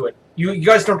happened to it? You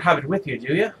guys don't have it with you,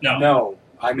 do you? No. No,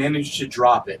 I managed to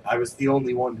drop it. I was the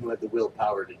only one who had the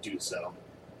willpower to do so.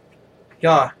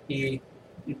 Yeah, he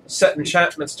set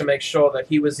enchantments to make sure that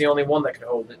he was the only one that could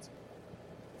hold it.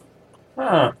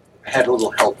 Huh. I had a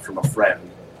little help from a friend.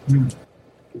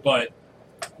 But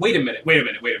wait a minute.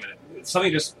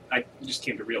 Something I just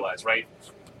came to realize, right?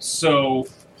 So,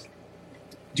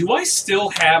 do I still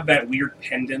have that weird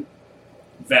pendant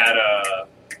that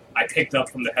I picked up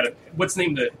from the head of what's the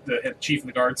name of the head chief of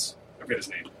the guards? I forget his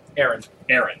name. Aaron.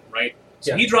 Right?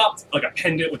 So Yeah. he dropped a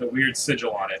pendant with a weird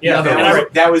sigil on it. Yeah,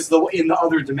 that was in the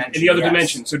other dimension. in the other yes.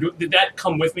 dimension. So did that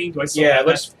come with me? Do I still Yeah, have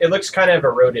it looks kind of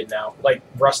eroded now. Like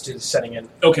rust is setting in.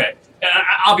 that? Okay.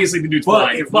 Obviously the dude's But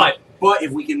blind, if, but but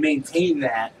if we can maintain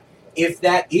that, if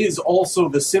that is also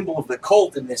the symbol of the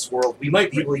cult in this world, we might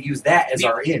be able to use that as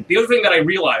our in. the other thing that I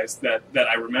realized that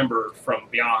I remember from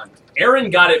Beyond,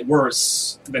 Aaron got it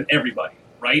worse than everybody,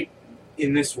 right?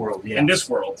 In this world, yeah. In this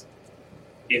world.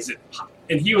 Is it?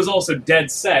 And he was also dead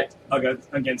set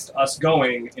against us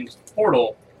going into the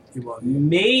portal. He was.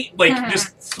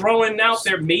 Just throwing out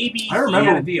there, maybe I he had a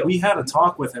remember deal. we had a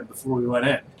talk with him before we went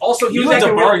in. Also, he You was had to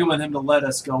acting bargain with him to let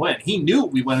us go in. He knew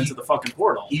we went into the fucking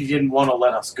portal. He didn't want to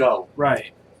let us go.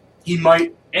 Right. He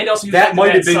might. and also he was That acting might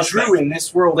mad have been suspect. true in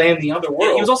this world and the other Yeah,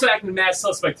 world. he was also acting mad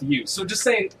suspect to you. So just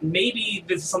saying, maybe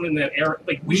this is something that Aaron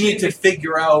we need to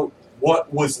figure out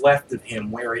what was left of him,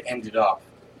 where it ended up.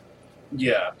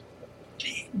 Yeah.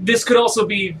 This could also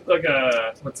be like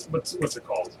a what's it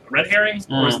called? A red herring,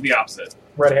 or is it the opposite?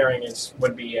 Red herring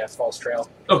would be a false trail.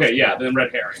 Okay, yeah, then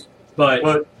red herring. But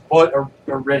But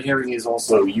a red herring is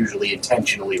also usually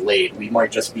intentionally laid. We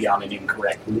might just be on an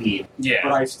incorrect lead. But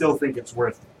yeah, I still think it's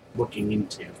worth looking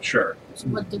into. sure. So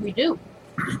what did we do?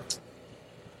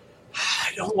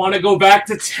 I don't want to go back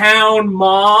to town,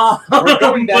 Mom. We're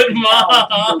going back But to town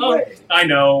either Mom, way. I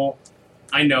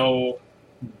know.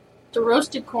 The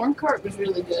roasted corn cart was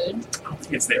really good. I don't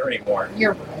think it's there anymore.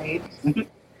 You're right.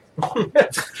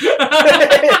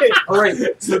 All right.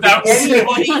 So That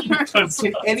can was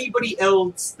can anybody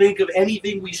else think of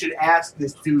anything we should ask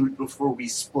this dude before we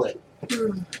split?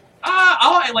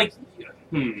 How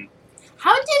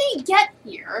did he get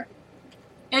here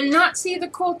and not see the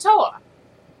Koltoa?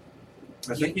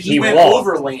 I think He went walked.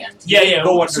 overland. He Yeah, didn't yeah.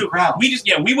 Go So underground.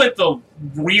 we went the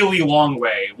really long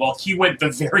way, while he went the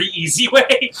very easy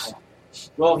way.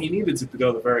 Well, he needed to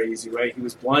go the very easy way. He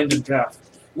was blind and deaf.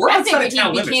 We're I outside think of town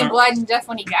he limits. became aren't blind and deaf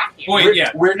when he got here. we? Wait, we're,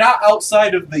 yeah. we're not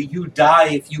outside of the you die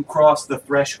if you cross the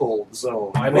threshold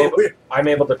zone. I'm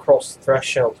able to cross the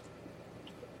threshold.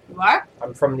 You are?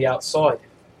 I'm from the outside.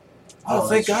 Oh,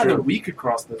 thank that's God true. that we could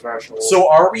cross the threshold. So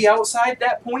are we outside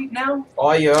that point now?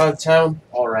 Oh, you're out of town.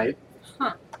 All right.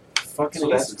 fucking So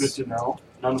that's aces. good to know.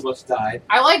 None of us died.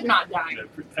 I like not dying.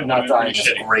 Not dying Pretty is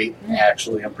shitty. great,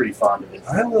 actually. I'm pretty fond of it.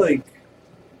 I like.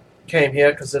 Came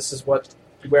here because this is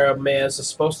where mayors are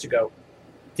supposed to go.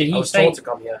 Did I he was say? told to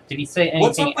come here. Did he say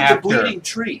What's up anything with after? the bleeding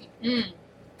tree? Mm.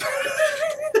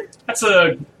 That's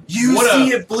a You What a- see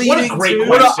it bleeding. what a great too?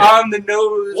 What question. a on the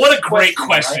nose. what a great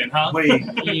question, huh? Wait,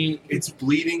 He, it's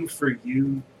bleeding for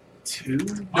you 2? No,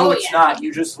 Oh, it's yeah. not.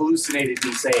 You just hallucinated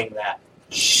me saying that.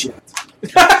 Shit.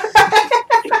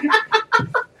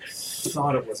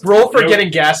 Thought it was. Roll for getting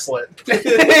gaslit.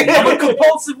 I'm a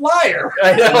compulsive liar.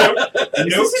 I know.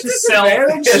 Note to self.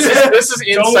 This is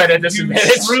insight at Don't do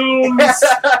disadvantage. shrooms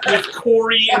with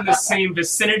Corey in the same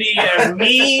vicinity as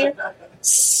me.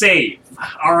 Save.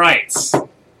 All right.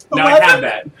 Now I have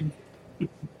that.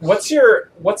 What's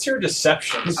your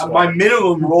deception? My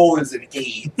minimum roll is an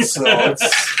 8, so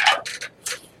it's...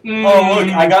 Mm. Oh, look,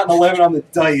 I got an 11 on the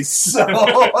dice, so...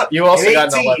 You also An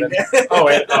got an 18.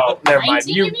 11. Oh, never mind.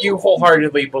 19, You you mean? you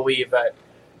wholeheartedly believe that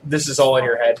this is all in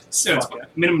your head. So it's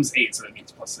minimum's 8, so that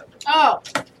means +7. Oh.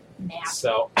 Math.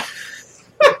 So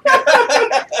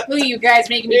Who are you guys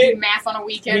making me do math on a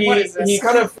weekend? What is this? he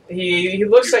kind of he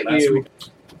looks at you.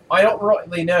 I don't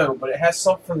really know, but it has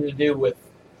something to do with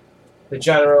the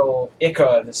general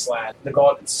Ica of this land. The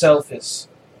god itself is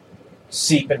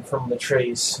seeping from the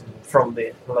trees, from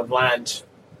the land.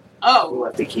 Oh, We'll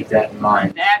have to keep that in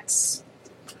mind. that's...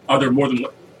 Are there more than?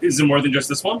 Is there more than just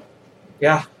this one?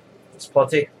 Yeah, there's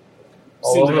plenty.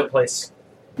 All Seems over like the place.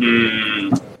 Hmm.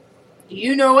 Do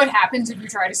you know what happens if you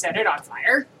try to set it on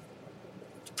fire?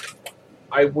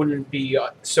 I wouldn't be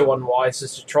so unwise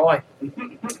as to try.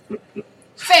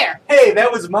 Fair. Hey,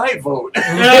 that was my vote.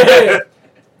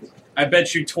 I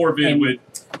bet you Torvid And- would.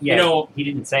 Yeah, You know- he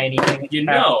didn't say anything You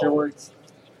know. afterwards.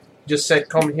 Just said,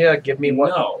 "Come here, give me what,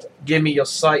 No. give me your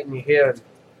sight and your hearing."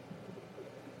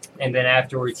 And then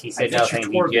afterwards he said I bet you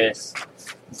nothing. He Torvid- just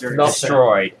Nothing.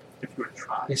 destroyed. If you would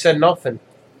try. He said nothing.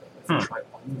 Hmm.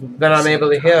 Then I'm able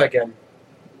to hear again.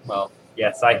 Well,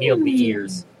 yes, I healed the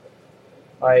ears.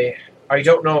 I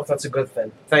don't know if that's a good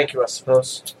thing. Thank you, I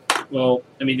suppose. Well,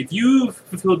 I mean, if you've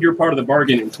fulfilled your part of the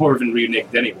bargain and Torvin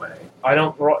reneged anyway, I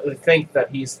don't really think that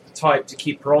he's the type to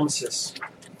keep promises.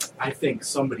 I think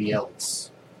somebody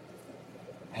else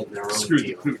had their own screw the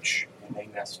deal, pooch. and they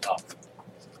messed up.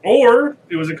 Or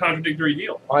it was a contradictory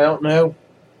deal. I don't know.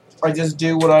 I just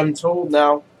do what I'm told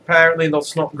now. Apparently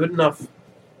that's not good enough.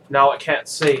 Now I can't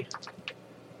see.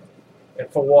 And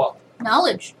for what?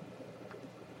 Knowledge.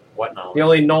 What now? The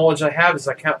only knowledge I have is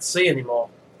I can't see anymore.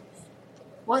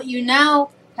 What you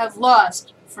now have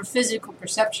lost for physical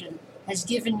perception has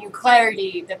given you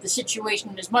clarity that the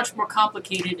situation is much more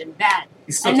complicated and bad.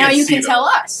 You still And now can't you see can them. tell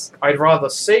us. I'd rather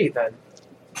see then.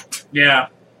 Yeah.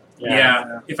 If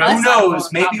I Who That's not knows? full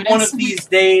Maybe of one confidence. of these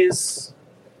days,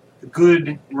 the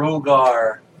good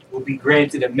Rogar will be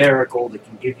granted a miracle that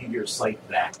can give you your sight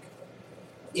back.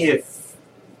 If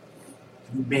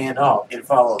you man up and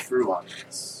follow through on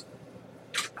this.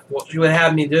 What you would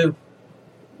have me do?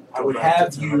 I would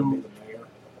have you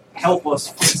help us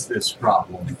fix this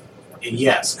problem. And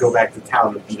yes, go back to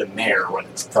town and be the mayor when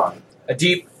it's done. A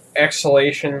deep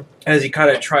exhalation as he kind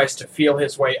of tries to feel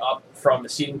his way up from the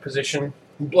seating position.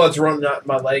 Blood's running out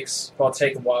my legs. I'll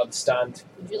take a while to stand.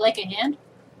 Would you like a hand?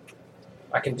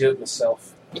 I can do it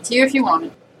myself. It's here if you want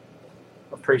it.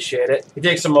 Appreciate it. He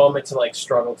takes a moment to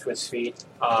struggle to his feet,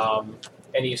 and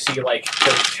you see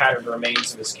the tattered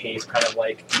remains of his cape. He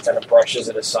kind of brushes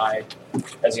it aside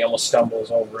as he almost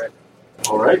stumbles over it.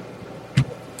 Alright.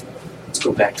 Let's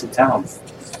go back to town.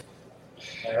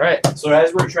 All right. So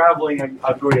as we're traveling,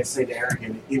 I'm going to say to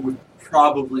Aragon, it would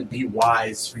probably be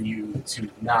wise for you to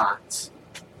not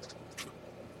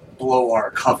blow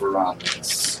our cover on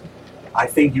this. I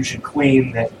think you should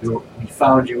claim that we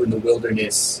found you in the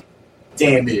wilderness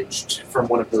damaged from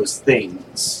one of those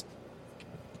things.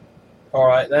 All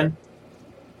right then.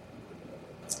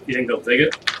 You think they'll take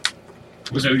it?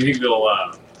 So you think they'll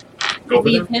go for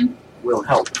Leave them? him. We'll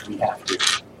help if we have to.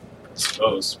 I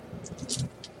suppose.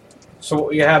 So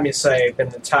what you have me say? Been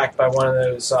attacked by one of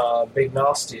those big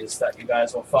nasties that you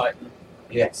guys were fighting.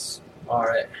 Yes. All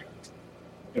right.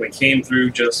 And we came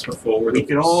through just before We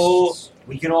can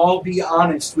all be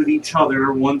honest with each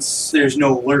other once there's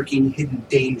no lurking hidden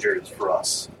dangers for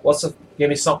us. Give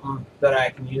me something that I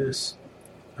can use.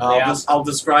 I'll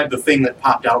describe the thing that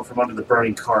popped out from under the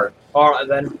burning cart. All right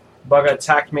then. Bugger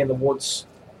attacked me in the woods.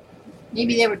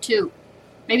 Maybe there were 2.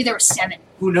 Maybe there were 7.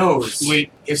 Who knows?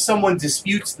 Wait. If someone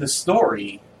disputes the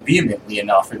story vehemently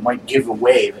enough, it might give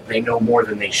away that they know more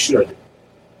than they should.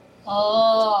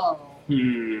 Oh.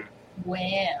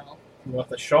 Well.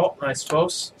 Worth a shot, I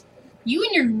suppose. You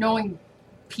and your knowing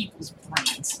people's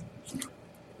brains.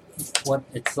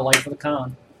 It's the life of the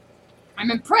con.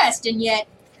 I'm impressed, and yet...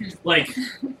 like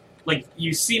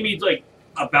you see me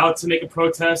about to make a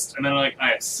protest, and then I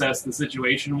assess the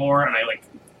situation more, and I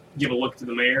give a look to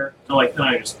the mayor, and then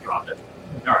I just drop it.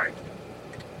 All right,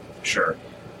 sure.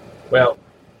 Well,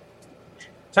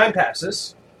 time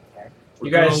passes. We're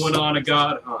You guys- going on a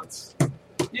god hunt.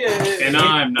 Yeah. And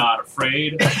I'm not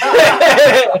afraid.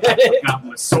 Got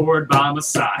my sword by my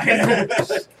side.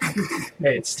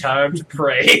 It's time to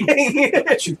pray.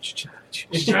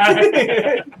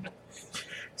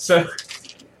 So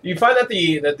you find that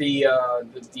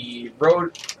the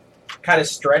road kind of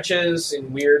stretches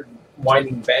in weird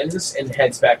winding bends and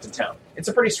heads back to town. It's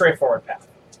a pretty straightforward path.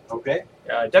 Okay.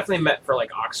 Definitely meant for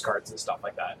like ox carts and stuff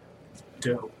like that.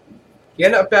 Dope. You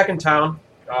end up back in town.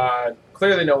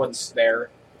 Clearly no one's there.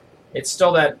 It's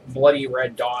still that bloody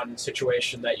red dawn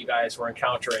situation that you guys were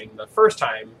encountering the first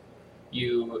time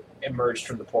you emerged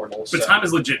from the portal. But time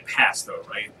is legit passed, though,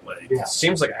 right? Like, Yeah.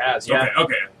 Seems like it has, yeah.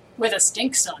 Okay. With a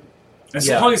stink sun. As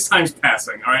Yeah. long as time's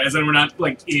passing, all right? As in we're not,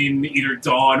 like, in either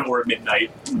dawn or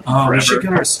midnight. We Forever. should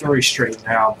get our story straight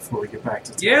now before we get back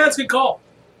to town. Yeah, that's a good call.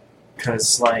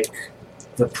 Because, like,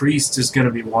 the priest is going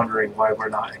to be wondering why we're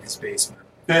not in his basement.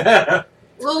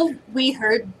 Well, we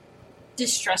heard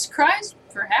distress cries,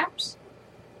 perhaps?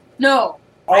 No.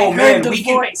 Oh, I heard man, the we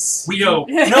can- voice. No.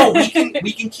 No, we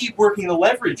can keep working the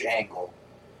leverage angle.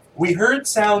 We heard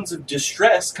sounds of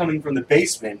distress coming from the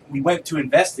basement. We went to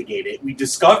investigate it. We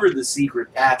discovered the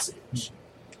secret passage.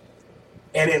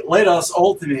 And it led us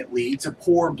ultimately to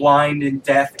poor blind and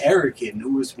deaf Erican,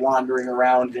 who was wandering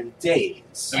around in a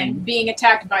daze. And being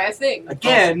attacked by a thing.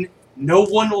 Again, no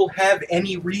one will have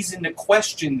any reason to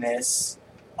question this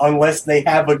unless they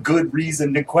have a good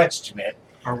reason to question it.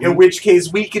 Are we, In which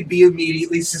case, we could be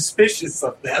immediately suspicious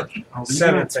of them. are we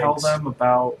Seven going to tell things. them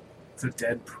about the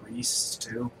dead priests,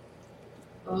 too?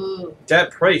 Ooh. That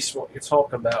priest, what you're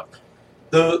talking about.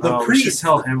 The We should priest,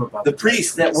 tell him about the dead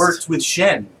priest that priests. worked with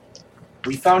Shen.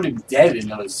 We found him dead in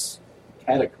those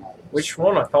catacombs. Which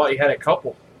one? I thought you had a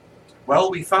couple.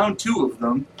 Well, we found two of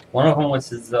them. One of them was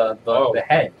his the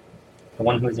head, the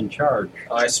one who was in charge.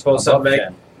 I suppose above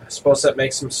that Shen.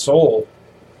 makes him sole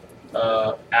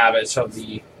abbot of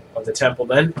the temple.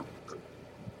 Then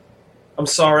I'm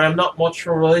sorry, I'm not much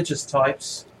for religious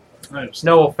types.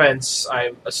 No offense,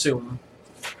 I assume,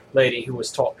 lady who was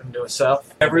talking to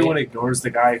herself. Everyone ignores the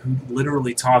guy who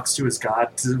literally talks to his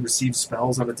god to receive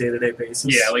spells on a day-to-day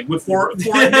basis. Yeah, like with for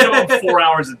minimum 4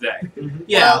 hours a day.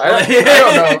 Yeah. I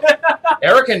don't know.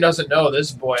 Erican doesn't know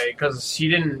this boy because he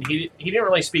didn't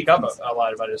really speak up a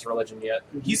lot about his religion yet.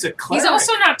 He's a cleric. He's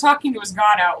also not talking to his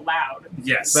god out loud.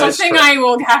 Yes. That is Something true. I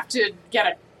will have to get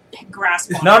a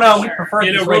grasp on. No, we Sure. prefer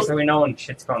You this know, way Ro- so we know when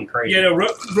shit's going crazy. You know,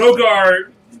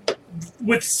 Rogar,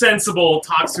 with sensible,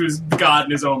 talks to his god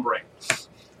in his own brain.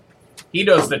 He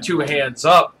does the 2 hands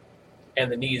up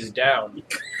and the knees down.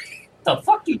 What the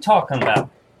fuck you talking about?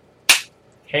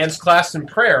 Hands clasped in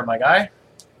prayer, my guy.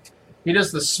 He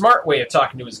does the smart way of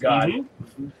talking to his god.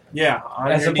 Mm-hmm. Yeah,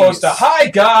 on As your opposed to, knees. hi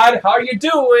God, how you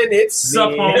doing? It's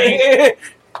Sup, me." homie?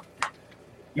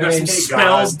 You got Hey, some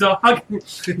God. spells, dog?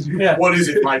 Yeah. What is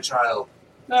it, my child?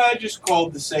 I just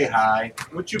called to say hi.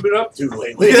 What you been up to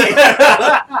lately?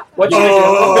 What you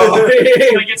Oh.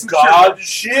 Can I get some God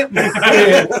shit. So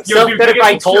that if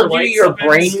I told you your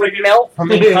brain would melt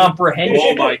from incomprehension?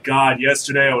 Oh my god,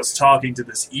 yesterday I was talking to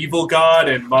this evil god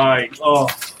and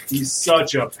he's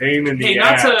such a pain in the Hey,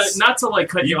 ass. not to like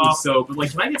cut you He off though, but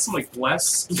like, can I get some like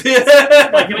bless? Like,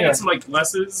 can I get some like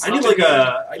blesses? I need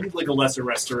like a lesser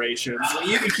restoration. So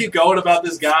you can keep going about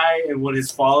this guy and what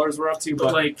his followers were up to, but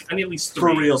but like, I need at least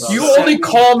for 3. real though. You only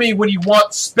call me when you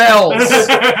want spells.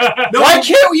 Why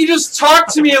can't you just talk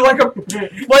to me like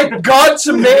God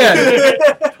to man?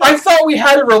 I thought we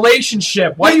had a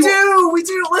relationship. Why We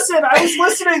do. Listen, I was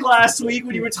listening last week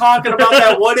when you were talking about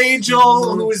that one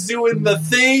angel who was doing the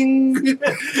thing.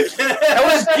 That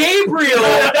was Gabriel,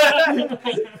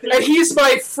 and he's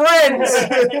my friend,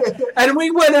 and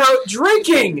we went out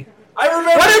drinking. I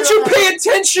remember. Why don't you pay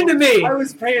attention to me? I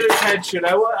was paying attention.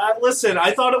 Listen.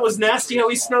 I thought it was nasty how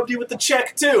he snubbed you with the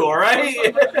check too. All right.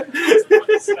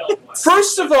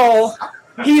 First of all,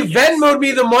 he Venmo'd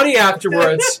me the money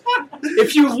afterwards.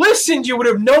 If you listened, you would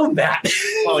have known that.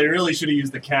 Well, he really should have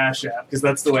used the Cash App because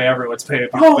that's the way everyone's paying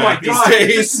people Oh my back God, these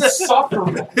days.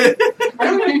 insufferable. I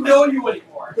don't even know you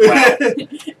anymore.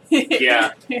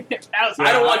 Yeah. That was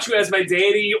I don't want you as my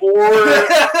deity, or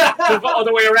the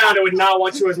other way around. I would not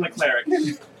want you as my cleric.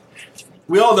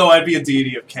 We all know I'd be a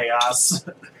deity of chaos.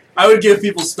 I would give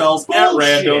people spells at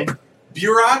random.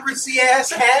 Bureaucracy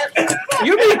ass hat.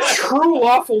 You'd be true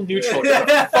lawful neutral. Get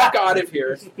the fuck out of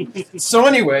here. So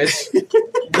anyways,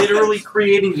 Literally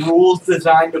creating rules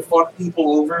designed to fuck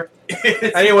people over.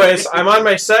 I'm on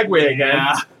my segue again.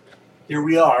 Yeah. Here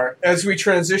we are. As we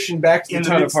transition back to In the the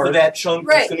town of midst of Hearth. that chunk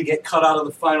Right. that's going to get cut out of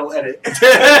the final edit.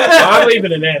 I'm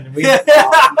leaving it in.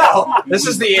 No. This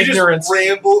is the We ignorance.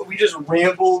 We just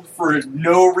rambled for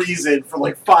no reason for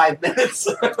like 5 minutes.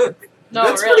 No,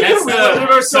 That's really. pretty That's good. We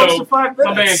limited ourselves so, to 5 My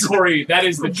man minutes. Corey, that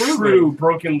is the Improvement. true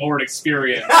Broken Lord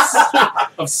experience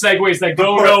of segues that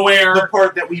go The nowhere.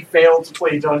 part that we failed to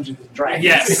play Dungeons and Dragons.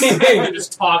 Yes, you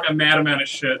just talk a mad amount of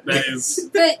shit. That is.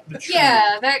 But The truth.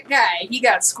 yeah, that guy, he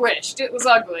got squished. It was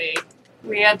ugly.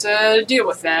 We had to deal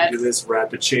with that. Do this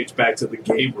rapid change back to the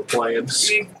game we're playing.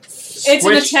 It's an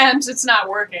Squish. attempt. It's not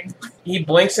working. He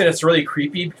blinks and it's really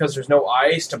creepy because there's no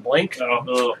eyes to blink.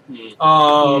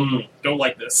 Don't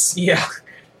like this. Yeah.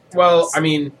 Well, I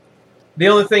mean, the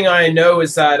only thing I know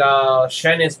is that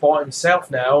Shen has bought himself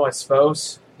now, I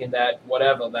suppose, in that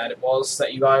whatever that it was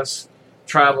that you guys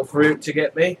traveled through to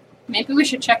get me. Maybe we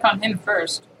should check on him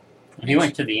first. He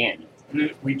went to the inn.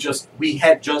 We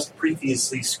had just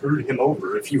previously screwed him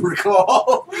over, if you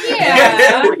recall.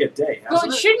 Yeah. Pretty good day, Well,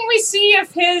 hasn't it? shouldn't we see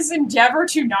if his endeavor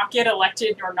to not get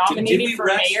elected or nominated Did we for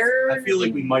rest? mayor? I feel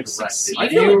like we might have rested. I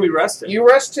feel like we rested. You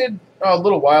rested a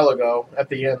little while ago at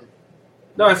the inn.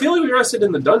 No, I feel like we rested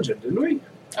in the dungeon, didn't we?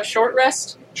 A short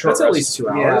rest? Short That's at rest. least 2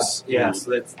 hours. Yeah,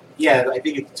 so that's I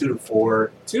think it's 2 to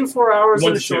 4. 2 to 4 hours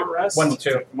One in a to short two. rest. 1 to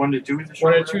 2. 1 to 2 is the 1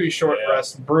 short and 2 is short Yeah.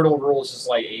 rest. Brutal rules is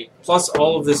like 8. Plus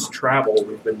all of this travel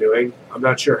we've been doing. I'm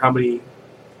not sure how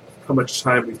much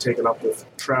time we've taken up with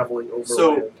traveling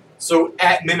overland. So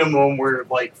at minimum, we're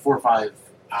like 4 or 5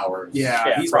 hours.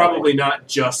 Yeah, he's probably. probably not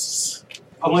just.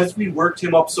 Unless we worked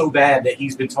him up so bad that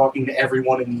he's been talking to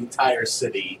everyone in the entire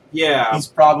city. Yeah, He's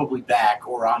probably back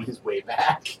or on his way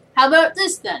back. How about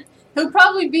this then? He'll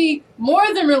probably be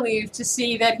more than relieved to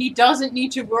see that he doesn't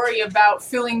need to worry about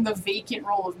filling the vacant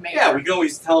role of mayor. Yeah, we can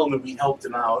always tell him that we helped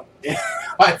him out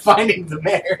by finding the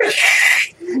mayor.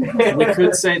 we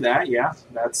could say that. Yeah,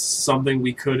 that's something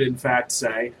we could in fact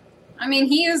say. I mean,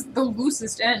 he is the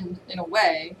loosest end, in a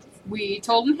way. We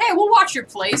told him, hey, we'll watch your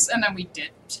place, and then we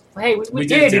didn't. Hey, we We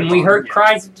did, did and we tip heard on, yeah.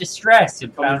 cries of distress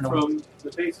and Coming found him. from the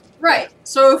basement. Right.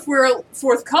 So if we're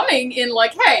forthcoming in,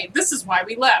 like, hey, this is why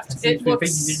we left, If it we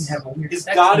looks... think he didn't have a weird His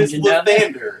sex god is engine down there.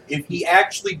 Lathander. If he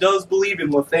actually does believe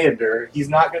in Lathander, he's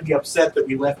not going to be upset that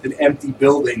we left an empty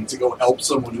building to go help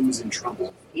someone who's in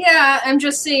trouble. Yeah, I'm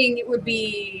just saying it would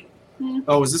be...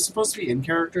 Oh, is this supposed to be in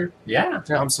character? Yeah.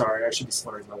 I'm sorry, I should be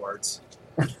slurring my words.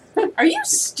 Are you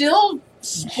still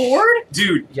bored?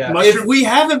 Dude, Yeah. If we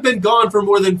haven't been gone for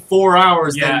more than 4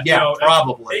 hours, then Yeah, no,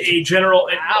 probably.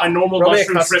 a normal Roll me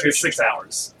a mushroom trip is constitution 6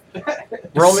 hours.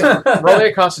 Roll me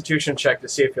a constitution check to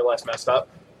see if you're less messed up.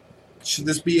 Should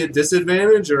this be a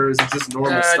disadvantage or is it just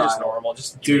normal style? Just normal.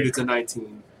 Just Dude, it's a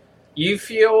 19. You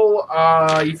feel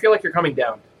like you're coming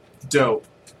down. Dope.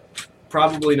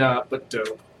 Probably not, but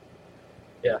dope.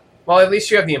 Well, at least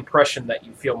you have the impression that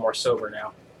you feel more sober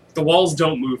now. The walls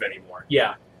don't move anymore.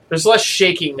 Yeah. There's less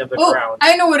shaking of the Oh, ground.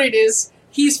 I know what it is.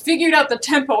 He's figured out the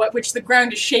tempo at which the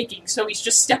ground is shaking, so he's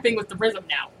just stepping with the rhythm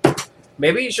now.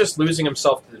 Maybe he's just losing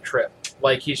himself to the trip.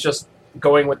 Like, he's just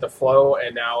going with the flow,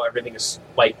 and now everything is,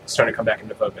 like, starting to come back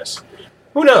into focus.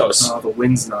 Who knows? Oh, the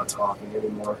wind's not talking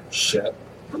anymore. Shit.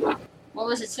 What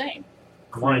was it saying?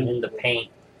 Grind in the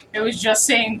paint. It was just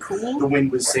saying The cool.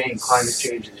 wind was saying climate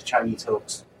change is a Chinese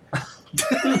hoax.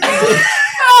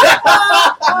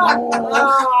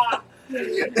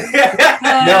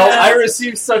 No, I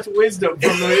received such wisdom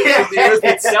from the earth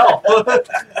itself.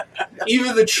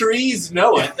 Even the trees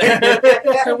know it.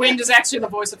 The wind is actually the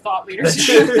voice of thought leaders.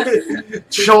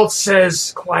 Schultz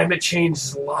says climate change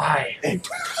is a lie.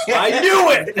 I knew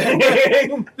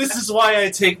it! This is why I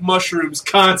take mushrooms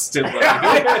constantly.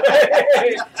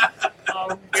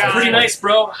 Oh, Pretty God. nice,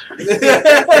 bro.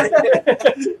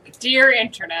 Dear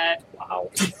Internet.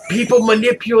 Wow. People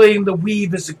manipulating the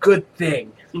weave is a good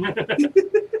thing.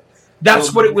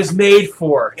 That's what it was made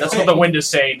for. That's what the wind is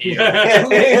saying to you.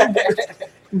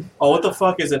 Oh, what the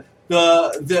fuck is it?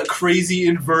 The crazy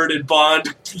inverted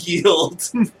bond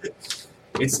yield.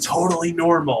 It's totally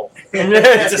normal.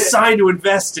 It's a sign to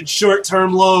invest in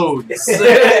short-term loans.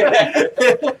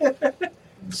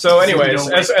 So, anyways,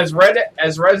 as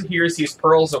Red hears these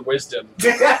pearls of wisdom,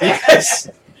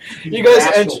 you guys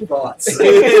Rational thoughts.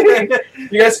 you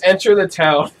guys enter the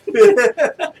town,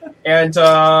 and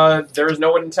there is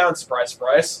no one in town. Surprise,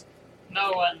 surprise.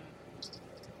 No one.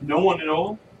 No one at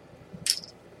all?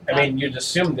 I mean, you'd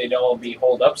assume they'd all be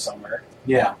holed up somewhere.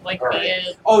 Yeah. Like All right.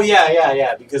 the... Oh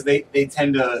yeah, because they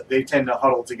tend to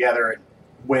huddle together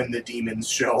when the demons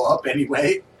show up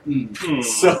anyway.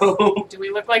 So Do we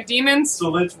look like demons?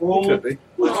 let's roll. Could be.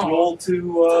 Let's roll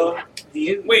to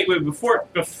the Wait,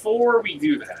 before we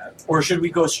do that, or should we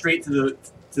go straight to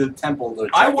the temple to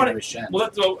check I in wanna- with Shen? well,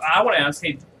 I want to ask,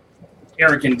 hey,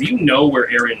 Erican, do you know where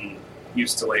Aaron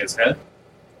used to lay his head?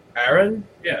 Aaron,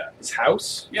 Yeah, his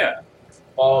house, yeah.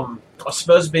 I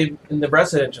suppose be in the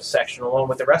residential section along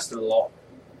with the rest of the law.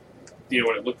 Do you know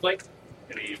what it looked like?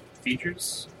 Any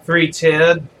features?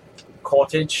 3-tiered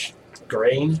cottage,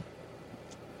 green.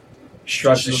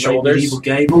 Shrugs his shoulders. Evil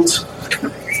gabled.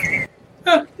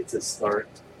 It's a start.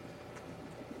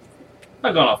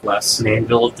 I've gone off less. An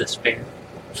anvil of despair.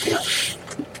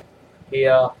 He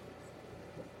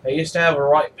used to have a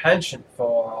right penchant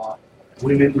for.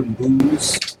 Women and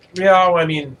booze. Yeah, I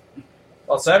mean,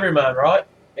 well, it's every man, right?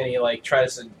 And he like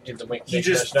tries to do the wink. He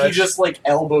just like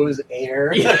elbows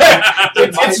air. Yeah.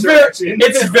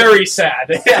 it's very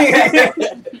sad.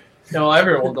 No,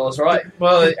 everyone does, right?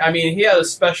 Well, I mean, he had a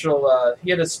special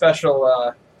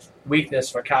weakness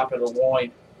for capital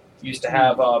wine. He used to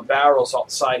have barrels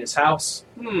outside his house.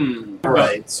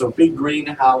 Right, so big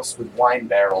greenhouse with wine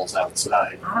barrels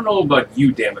outside. I don't know about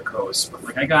you, Damicos, but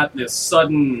like I got this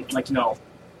sudden, like, you know,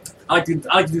 I like to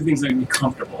do things that make me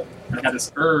comfortable. And I got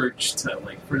this urge to,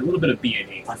 like, for a little bit of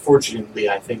B&E. Unfortunately,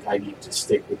 I think I need to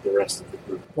stick with the rest of the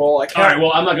group. Well, I can't. All right,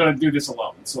 well, I'm not going to do this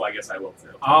alone, so I guess I will too.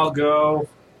 I'll go.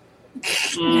 A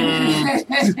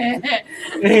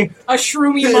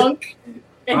shroomy monk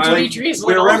and Dimitri's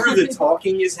little. Wherever the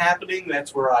talking is happening,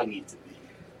 that's where I need to be.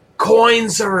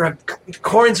 Coins are a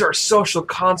social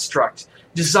construct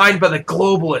designed by the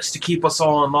globalists to keep us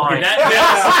all in line.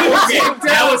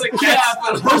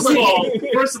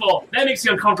 First of all, that makes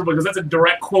me uncomfortable because that's a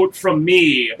direct quote from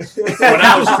me when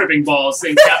I was tripping balls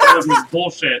saying capitalism is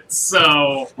bullshit.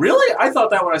 So Really? I thought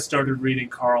that when I started reading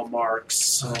Karl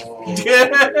Marx. Does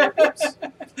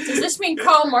this mean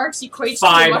Karl Marx equates to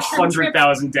a mushroom trip?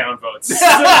 500,000 downvotes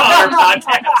on our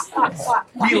podcast.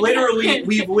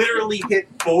 We've literally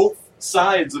hit both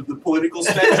sides of the political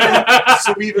spectrum,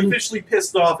 so we've officially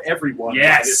pissed off everyone.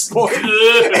 Yes. By this point.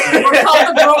 We're called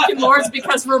the Broken Lords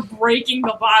because we're breaking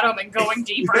the bottom and going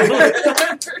deeper.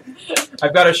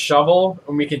 I've got a shovel,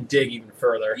 and we can dig even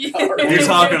further. You're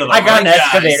talking to the I got an right guy,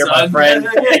 excavator, my son. friend.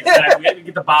 Yeah, exactly. We have to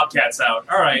get the bobcats out.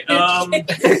 All right.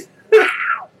 That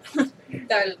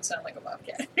doesn't sound like a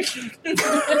bobcat.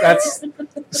 That's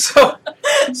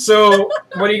so.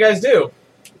 What do you guys do?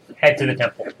 Head to the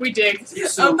temple. We dig.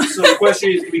 So the question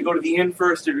is, do we go to the inn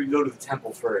first, or do we go to the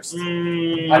temple first? I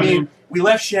mean, we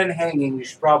left Shen hanging. We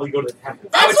should probably go to the temple.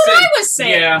 That's what I was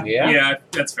saying. Yeah,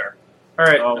 that's fair. All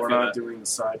right, Oh, we're not doing the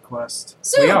side quest.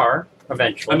 Soon. we are.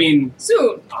 Eventually. I mean,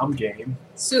 Soon. I'm game.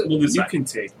 Soon. we'll You decide. can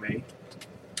take me.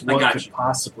 I What got could you.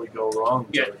 possibly go wrong?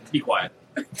 Yeah, Jordan? be quiet.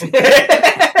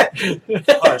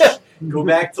 Hush. Go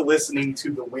back to listening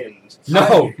to the wind.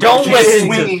 No, don't listen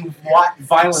to. Swinging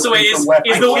violently So wait, from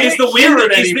weapons. is the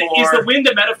wind wind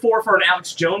a metaphor for an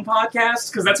Alex Jones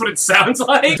podcast? Because that's what it sounds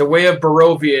like. The way of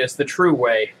Barovia is the true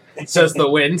way, says the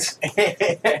wind.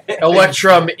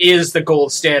 Electrum is the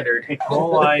gold standard.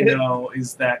 All I know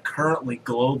is that currently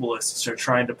globalists are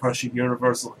trying to push a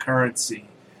universal currency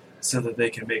so that they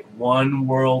can make one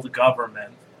world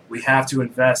government. We have to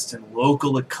invest in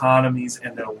local economies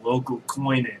and their local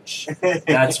coinage.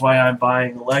 That's why I'm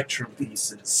buying Electrum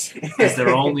pieces, because they're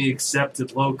only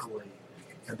accepted locally,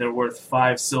 and they're worth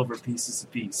 5 silver pieces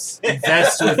apiece.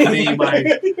 Invest with me,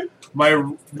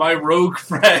 my rogue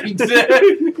friend.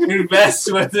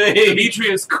 Invest with me.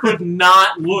 Demetrius could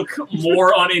not look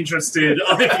more uninterested.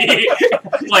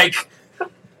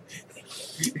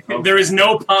 There is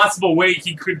no possible way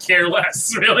he could care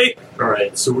less, really.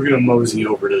 Alright, so we're gonna mosey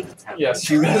over to the temple. Yes,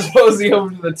 you guys mosey over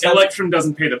to the temple. Electrum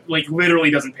doesn't pay literally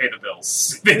doesn't pay the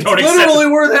bills. They don't It's accept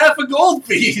literally worth half a gold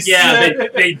piece. Yeah,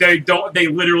 they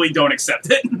literally don't accept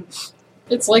it.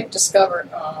 It's like Discovered.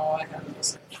 Oh, I haven't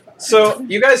Discovered. So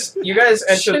you guys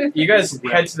enter. You guys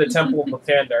head to the Temple of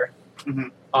Lathander.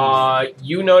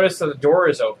 You notice that the door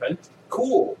is open.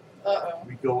 Cool. Uh-oh.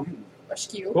 We go in.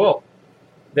 Rescue. Cool.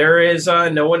 There is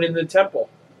no one in the temple.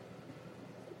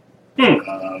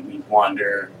 We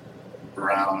wander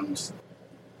around,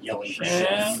 yelling for shit.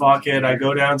 Yeah. Fuck it, I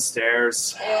go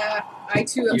downstairs. Yeah, I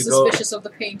too am You go- suspicious of the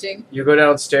painting. You go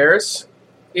downstairs.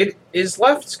 It is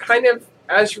left kind of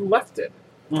as you left it.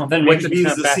 Well, then Which maybe means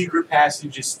it's the not back. secret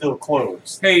passage is still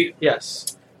closed. Hey,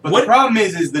 Yes. But What- the problem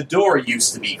is the door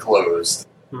used to be closed.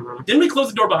 didn't we close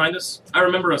the door behind us? I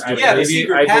remember us doing Yeah, the that.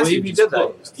 secret I passage believe you is did that.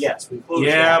 closed. Yes, we closed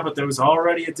Yeah, that. but there was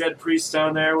already a dead priest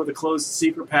down there with a closed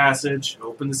secret passage.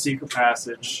 Open the secret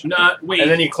passage. Wait.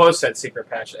 And then you close that secret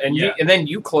passage, and Yeah. and then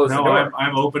you close the No, door.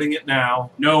 I'm opening it now.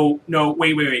 No,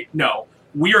 wait. No.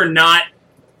 We are not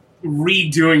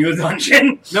redoing the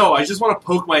dungeon. No, I just want to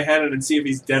poke my head in and see if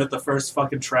he's dead at the first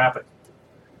fucking trapping.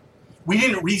 We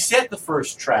didn't reset the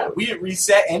first trap. We didn't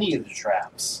reset any of the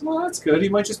traps. Well, that's good. He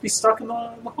might just be stuck in the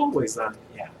hallways then.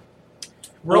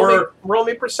 roll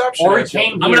me perception. Or he Rachel.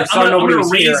 came I'm here, gonna, saw I'm gonna, I'm nobody gonna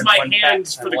was here, raise and my went back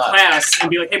hands and for the left. class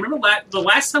and be like, hey, remember the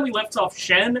last time we left off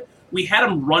Shen? We had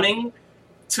him running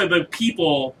to the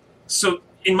people. So,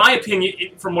 in my opinion,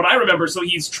 from what I remember, so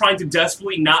he's trying to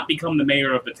desperately not become the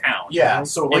mayor of the town. Yeah,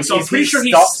 so like, And so I'm is pretty he sure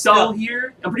he's stuck stuck still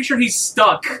here? I'm pretty sure he's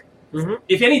stuck.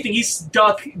 If anything, he's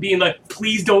stuck being like,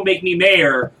 please don't make me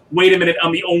mayor. Wait a minute,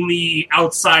 I'm the only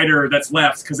outsider that's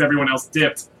left because everyone else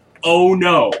dipped. Oh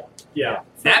no. Yeah.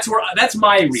 That's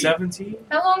my read. 17?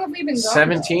 How long have we been gone?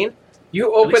 17. You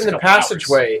At least open a the couple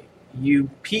passageway. You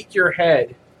peek your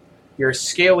head, your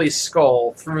scaly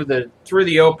skull through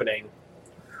the opening,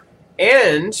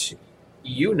 and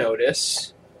you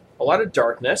notice a lot of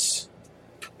darkness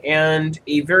and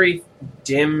a very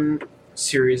dim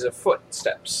series of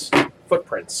footprints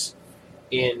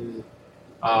in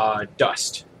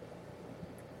dust.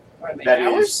 That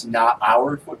is not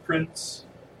our footprints.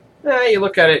 You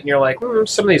look at it and you're like,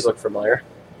 some of these look familiar.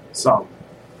 Some.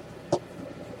 I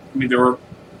mean,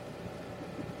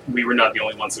 we were not the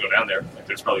only ones to go down there. Like,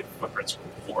 there's probably footprints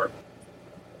before.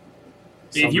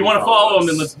 If you want to follow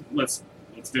them, then let's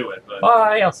do it. But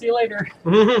Bye. I'll see you later.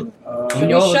 Can You we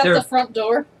know shut they're- the front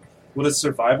door? Would a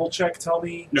survival check tell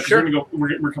me? no, 'cause Sure.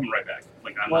 we're coming right back.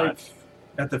 Like, I'm Like, not.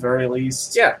 at the very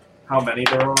least, Yeah, how many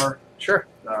there are? sure.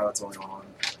 No, that's only one.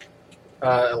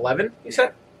 11, you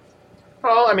said?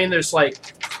 Oh, I mean, there's like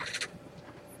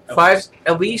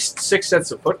at least 6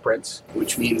 sets of footprints.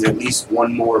 Which means at least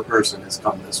one more person has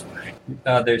come this way.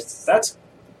 There's,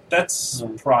 That's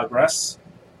progress.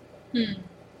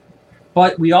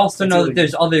 but we also know Until that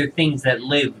there's other things that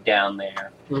live down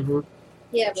there. Mm-hmm.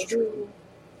 Yeah, but who?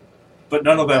 But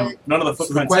none of the So the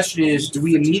footprints. question is, do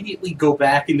we immediately go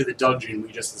back into the dungeon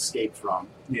we just escaped from?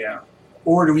 Yeah.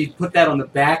 Or do we put that on the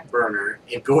back burner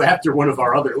and go after one of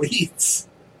our other leads?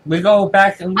 We go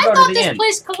back and we I go thought to the this inn.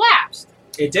 place collapsed.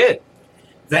 It did.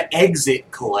 The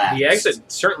exit collapsed. The exit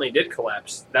certainly did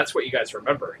collapse. That's what you guys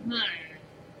remember.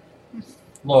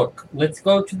 Look, let's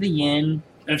go to the inn.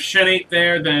 If Shen ain't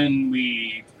there, then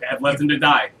we have left him to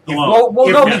die. Hello. Well,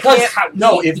 If no, we because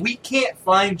can't- if we can't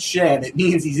find Shen, it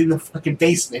means he's in the fucking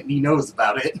basement and he knows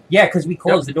about it. yeah, because we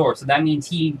closed the door, so that means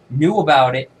he knew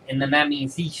about it, and then that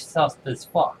means he's sus as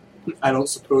fuck. I don't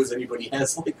suppose anybody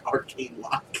has like arcane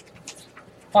lock.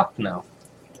 Fuck no.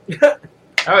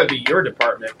 That would be your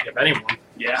department, if anyone.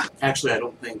 Yeah. Actually, I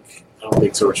don't think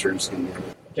sorcerers can do it.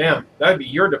 Damn, that would be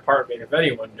your department, if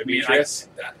anyone, Demetrius.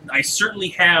 I certainly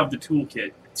have the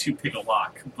toolkit to pick a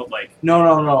lock, but like, No,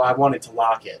 I wanted to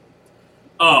lock it.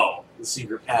 oh, The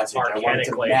secret passage. I wanted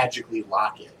to Arcanically. magically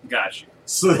lock it. got you.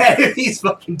 So that if he's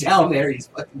fucking down there, he's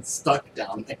fucking stuck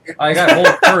down there. I got hold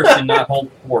first and not hold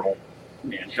portal.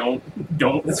 Man,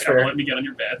 don't That's ever fair. let me get on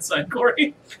your bad side,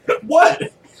 Corey. What?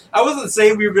 I wasn't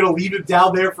saying we were going to leave him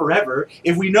down there forever.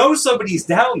 If we know somebody's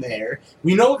down there,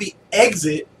 we know the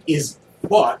exit is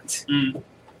fucked.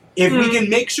 If we can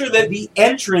make sure that the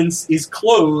entrance is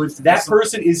closed, that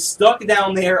person is stuck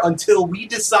down there until we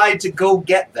decide to go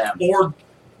get them. Or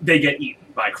they get eaten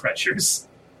by creatures.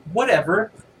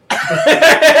 Whatever.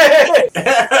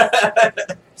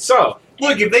 So,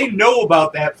 Look, if they know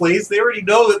about that place, they already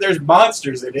know that there's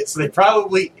monsters in it, so they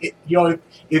probably,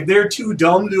 if they're too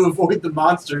dumb to avoid the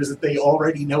monsters that they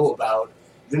already know about,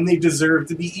 then they deserve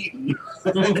to be eaten.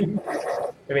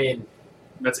 I mean,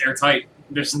 That's airtight.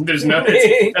 There's no.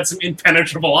 That's some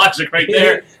impenetrable logic right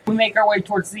there. We make our way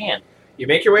towards the inn. you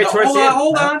make your way No, towards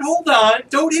hold the end. hold on.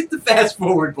 Don't hit the fast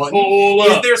forward button. Hold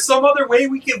Is up. there some other way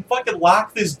we can fucking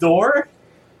lock this door?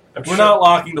 I'm We're sure- not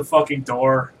locking the fucking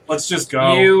door. Let's just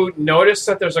go. You notice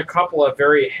that there's a couple of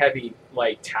very heavy,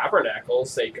 like,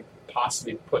 tabernacles that you could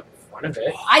possibly put in front of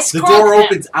it. I The scrubbed door them.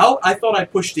 opens out? I thought I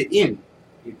pushed it in.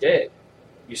 You did.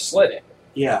 You slid it.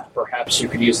 Yeah, Perhaps you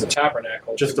could use the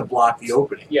tabernacle just to block the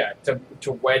opening.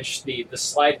 to wedge the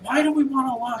slide. Why do we want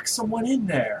to lock someone in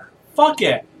there? Fuck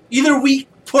it. Either we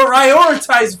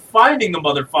prioritize finding the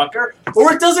motherfucker,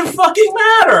 or it doesn't fucking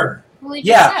matter. Well, he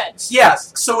Yeah. just said.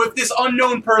 Yes, so if this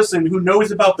unknown person who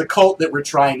knows about the cult that we're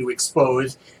trying to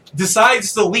expose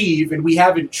decides to leave and we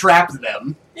haven't trapped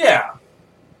them, Yeah.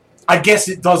 I guess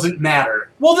it doesn't matter.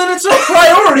 Well, then it's a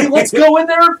priority. Let's go in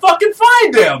there and fucking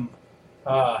find him.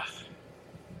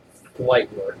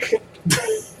 Light work.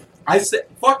 I said,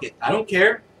 fuck it, I don't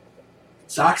care.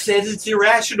 Sock says it's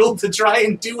irrational to try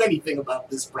and do anything about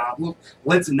this problem.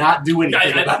 Let's not do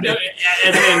anything about it.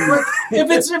 And then, If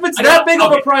it's I that know, big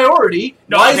of okay. a priority,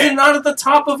 No, why okay. is it not at the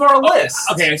top of our list?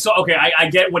 I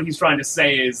get what he's trying to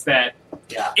say is that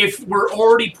Yeah. if we're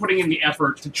already putting in the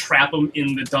effort to trap him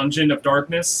in the dungeon of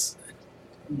darkness,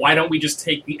 why don't we just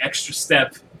take the extra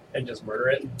step And just murder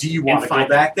it. Do you want to go find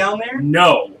back down there?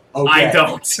 No, Okay. I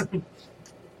don't.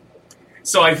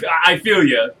 So I feel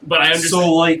you, but I understand.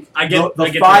 So, like, I get the I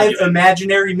get 5 the argument.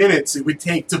 imaginary minutes it would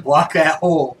take to block that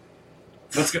hole.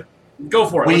 Let's go. Go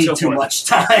for it. way Let's go too for much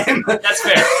time. That's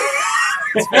fair.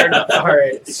 That's fair enough. All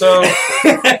right, so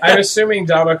I'm assuming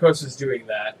Damakos is doing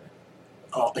that.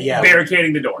 Oh, yeah.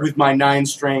 Barricading the door. With my 9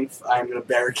 strength, I'm going to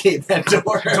barricade that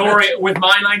door. Don't worry, with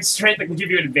my 9 strength, I can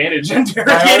give you an advantage in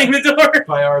barricading the door.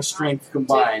 By our strength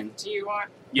combined. Do you want?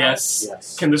 Yes.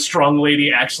 Yes. Can the strong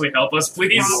lady actually help us, We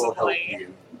please? will help Probably.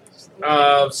 you.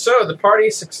 So the party,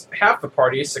 half the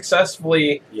party,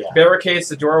 successfully Yeah. barricades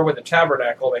the door with a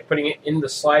tabernacle by putting it in the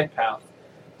slide path,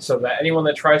 so that anyone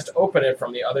that tries to open it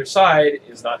from the other side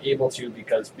is not able to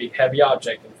because big heavy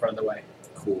object in front of the way.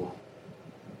 Cool.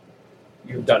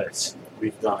 You've done it.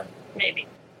 We've done. Maybe.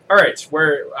 All right,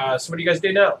 where? So what do you guys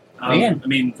do now? I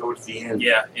mean, Go to the end.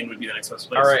 yeah, in would be the next best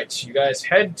place. All right, you guys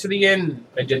head to the inn.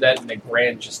 I did that in a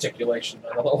grand gesticulation.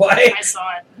 I don't know why. I saw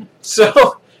it.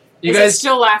 So you Is it guys,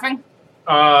 still laughing?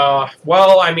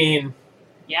 well, I mean,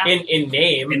 Yeah. in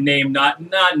name. In name, not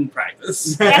in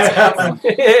practice.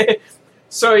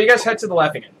 So you guys head to the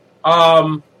Laughing Inn.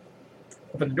 Open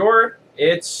the door.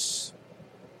 It's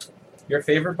your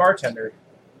favorite bartender.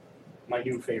 My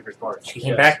new favorite part. She came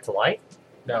Yes. back to life?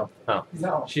 No,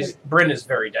 No. Bryn is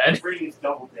very dead. Brady's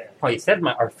double dead. Oh, you said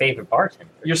our favorite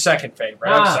bartender. Your second favorite.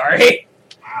 I'm Ah. sorry.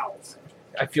 Wow.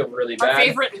 I feel really Our bad.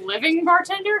 favorite living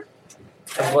bartender?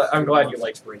 I'm glad you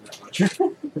liked Bryn that much.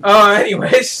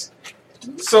 Anyways,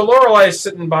 so Lorelai is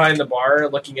sitting behind the bar,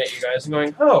 looking at you guys and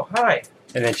going, "Oh, hi.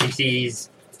 And then she sees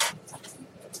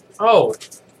Oh,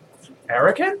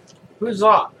 Erican? Who's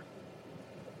that?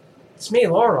 It's me,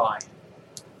 Lorelai.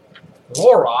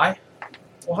 Lorelai?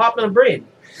 What happened to Bryn?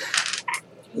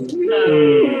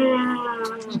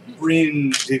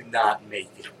 Bryn did not make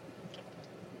it.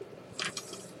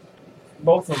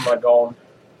 Both of them are gone.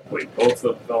 Wait, both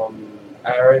of them.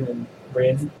 Aaron and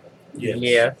Bryn. Yes.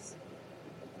 yes.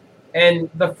 And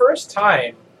the first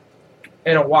time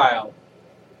in a while,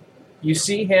 you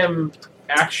see him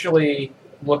actually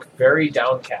look very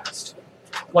downcast.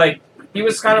 Like, he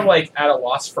was kind of like at a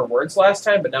loss for words last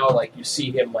time, but now like you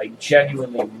see him like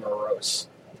genuinely morose.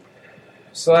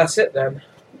 So that's it then.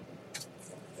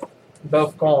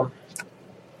 Both gone.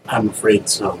 I'm afraid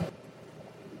so.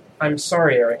 I'm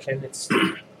sorry, Erican. It's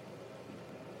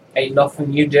ain't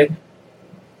nothing you did.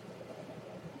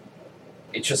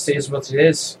 It just is what it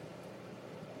is.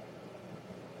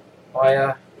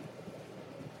 I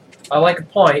like a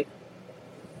pint.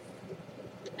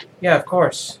 Yeah, of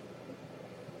course.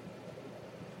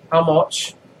 How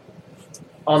much?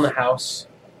 On the house.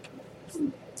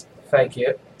 Thank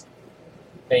you.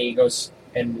 And he goes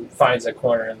and finds a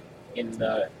corner in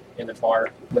the bar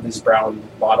with his brown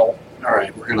bottle. All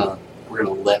right, we're gonna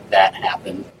let that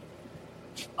happen.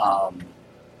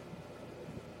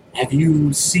 Have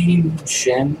you seen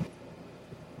Shen?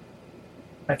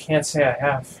 I can't say I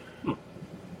have.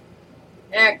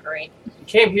 Yeah, great. He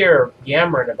came here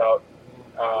yammering about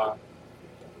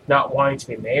not wanting to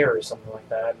be mayor or something like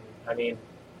that. And, I mean,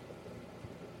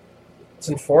 it's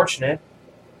unfortunate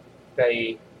that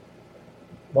he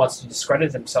wants to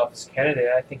discredit himself as a candidate.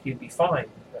 I think he'd be fine.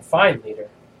 A fine leader.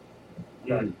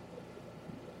 Mm.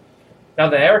 Now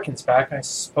that Erican's back, I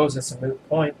suppose it's a moot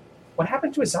point. What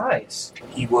happened to his eyes?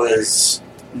 He was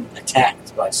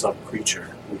attacked by some creature.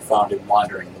 We found him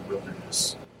wandering in the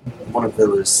wilderness. One of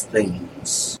those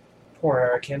things. Poor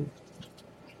Erican.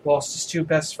 Lost his 2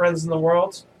 best friends in the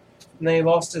world, and then he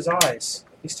lost his eyes.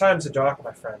 These times are dark,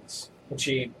 my friends. And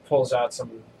she pulls out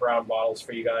some brown bottles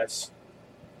for you guys.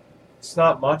 It's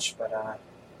not much, but,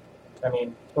 I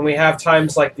mean, when we have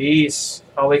times like these,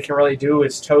 all we can really do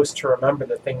is toast to remember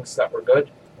the things that were good.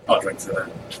 I'll drink to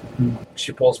that.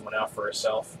 She pulls one out for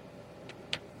herself.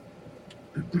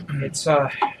 It's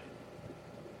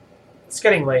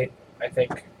getting late, I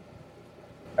think,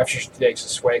 after she takes a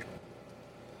swig.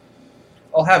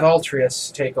 I'll have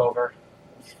Altrius take over.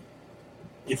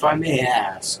 If I may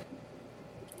ask,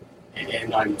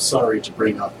 and I'm sorry to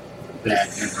bring up bad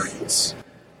memories,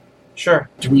 Sure.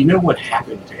 do we know what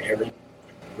happened to Eric?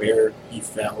 Where he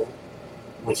fell?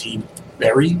 Was he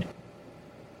buried?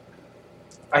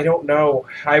 I don't know.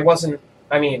 I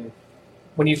mean,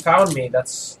 when you found me,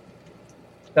 that's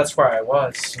where I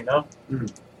was, you know?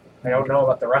 Mm. I don't know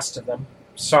about the rest of them.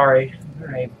 Sorry.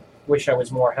 I wish I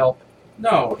was more help.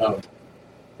 No.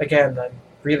 Again, I'm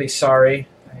really sorry.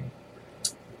 I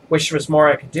wish there was more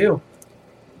I could do.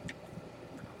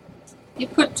 You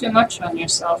put too much on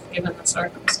yourself, given the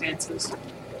circumstances.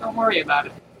 Don't worry about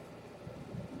it.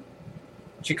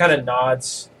 She kind of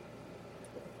nods.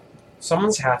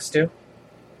 Someone has to.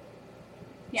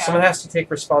 Yeah. Someone has to take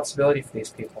responsibility for these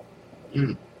people.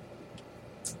 Mm.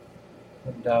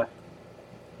 And,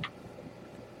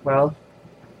 well,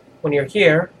 when you're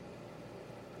here,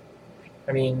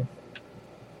 I mean,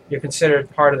 You're considered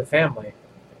part of the family.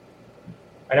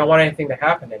 I don't want anything to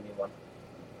happen to anyone.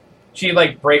 She,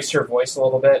 breaks her voice a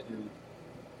little bit and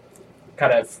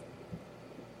kind of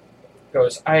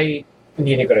goes, I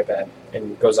need to go to bed,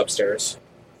 and goes upstairs.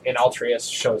 And Altrius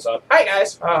shows up. Hi,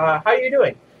 guys. How are you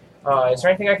doing? Is there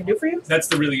anything I can do for you? That's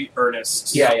the really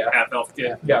earnest half-elf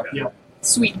kid. Yeah.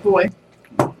 Sweet boy.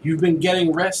 You've been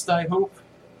getting rest, I hope?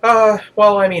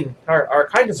 Well, I mean, our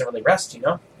kind doesn't really rest, you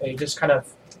know? They just kind of,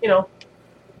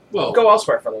 Well, go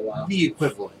elsewhere for a little while. the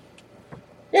equivalent.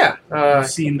 Yeah. You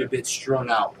seemed a bit strung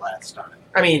out last time.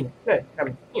 I mean,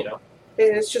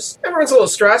 it's just, everyone's a little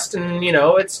stressed, and,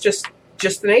 it's just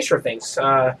the nature of things.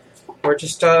 We're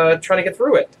just trying to get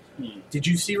through it. Did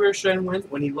you see where Shen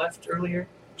went when he left earlier?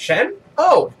 Shen?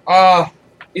 Oh,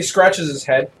 he scratches his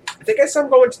head. I think I saw him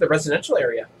going to the residential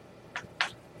area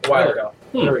a while ago.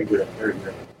 Very good, very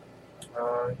good.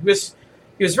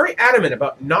 He was very adamant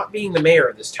about not being the mayor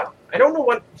of this town. I don't know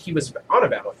what he was on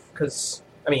about, because,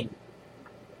 and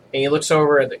he looks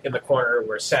over in the corner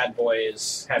where Sad Boy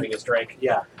is having his drink.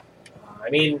 Yeah.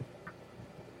 We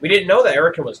didn't know that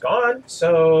Erican was gone,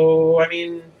 so,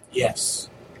 Yes.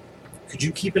 Could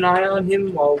you keep an eye on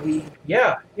him while we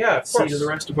Yeah, of see course. to the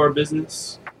rest of our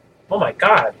business? Oh my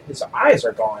god, his eyes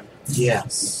are gone.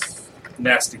 Yes.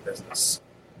 Nasty business.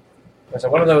 Was it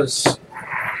one of those...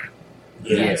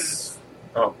 Yes.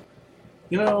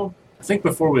 I think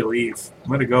before we leave, I'm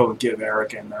going to go and give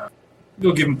Eric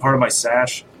go give him part of my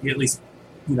sash. At least,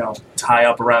 tie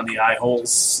up around the eye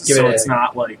holes so it's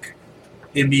not,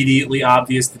 immediately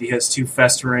obvious that he has two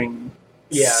festering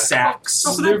sacks.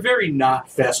 So they're very not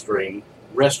festering.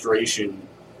 Restoration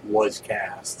was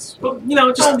cast. But,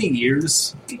 Just only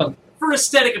years. for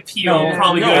aesthetic appeal, No,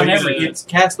 probably no, good. whenever It's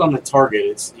cast on the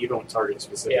target. You don't target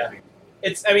specifically.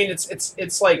 It's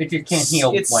like... If you can't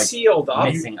heal, it's sealed up.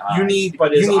 missing eyes. You need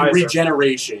But his eyes are-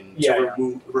 regeneration Yeah,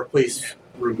 to replace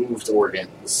removed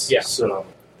organs. Yeah. So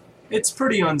It's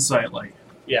pretty unsightly.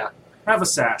 Yeah. Have a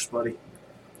sash, buddy.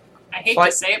 I hate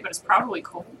Like- to say it, but it's probably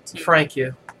cold too. Thank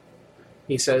you.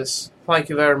 He says, thank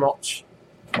you very much.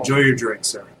 Enjoy your drink,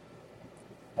 sir.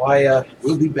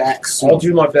 we'll be back soon. I'll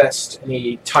do my best. And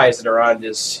he ties it around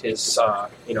his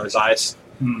eyes.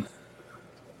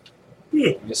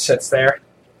 He just sits there.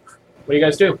 What do you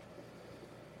guys do?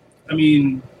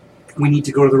 We need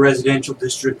to go to the residential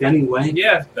district anyway.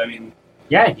 Yeah,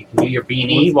 Yeah, you can do your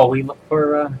B&E while we look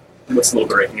for... what's Lode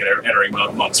breaking and entering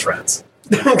amongst friends?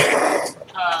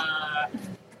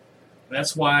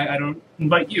 That's why I don't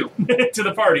invite you to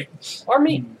the party. Or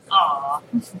me. Aw.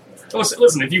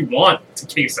 Listen, if you want to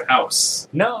case the house,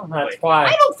 No, that's I why.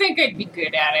 don't think I'd be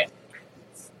good at it.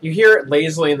 You hear it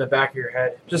lazily in the back of your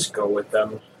head. Just go with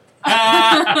them.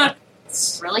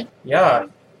 Really? Yeah.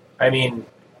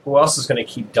 Who else is going to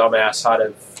keep dumbass out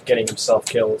of getting himself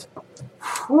killed?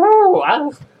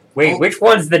 Wait, which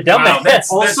one's the dumbest? wow,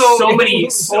 that's Also- so many.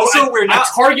 we're not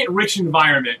a target-rich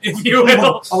environment, if you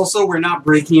will. Also, we're not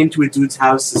breaking into a dude's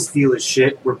house to steal his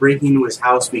shit. We're breaking into his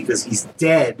house because he's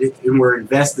dead, and we're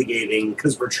investigating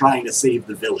because we're trying to save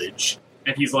the village.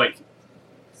 And he's like,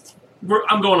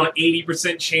 I'm going on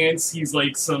 80% chance he's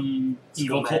like some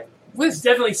evil cult. With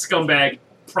Definitely scumbag,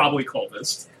 probably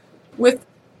cultist. with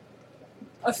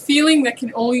a feeling that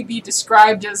can only be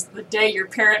described as the day your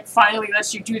parent finally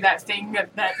lets you do that thing that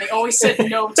they always said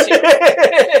no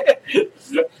to.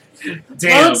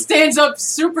 Damn. Lode stands up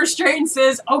super straight and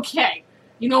says, okay,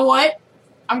 you know what?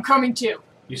 I'm coming too.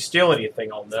 You steal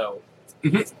anything, I'll know.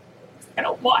 I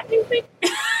don't want anything.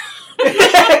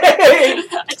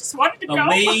 I just wanted to A go.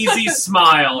 lazy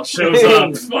smile shows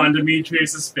up on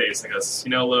Demetrius' face. I goes,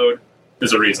 Lode,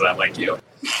 there's a reason I like you.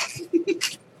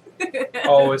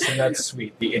 Oh, isn't that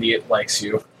sweet? The idiot likes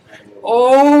you.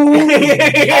 Oh,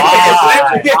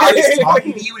 I was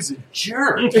talking to you as a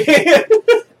jerk.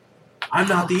 I'm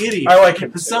not the idiot. I like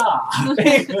him. Huzzah.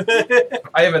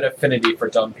 I have an affinity for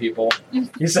dumb people.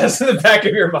 He says in the back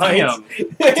of your mind.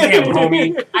 Damn,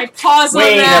 homie. I pause on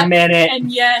Wait that, a minute.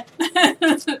 and yet...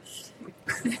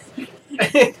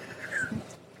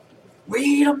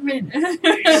 Wait a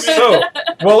minute. So,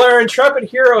 will our intrepid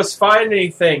heroes find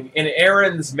anything in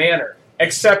Aaron's manor?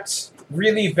 Except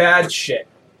really bad shit.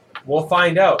 We'll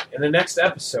find out in the next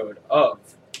episode of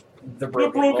The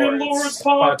Broken Lords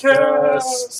Podcast.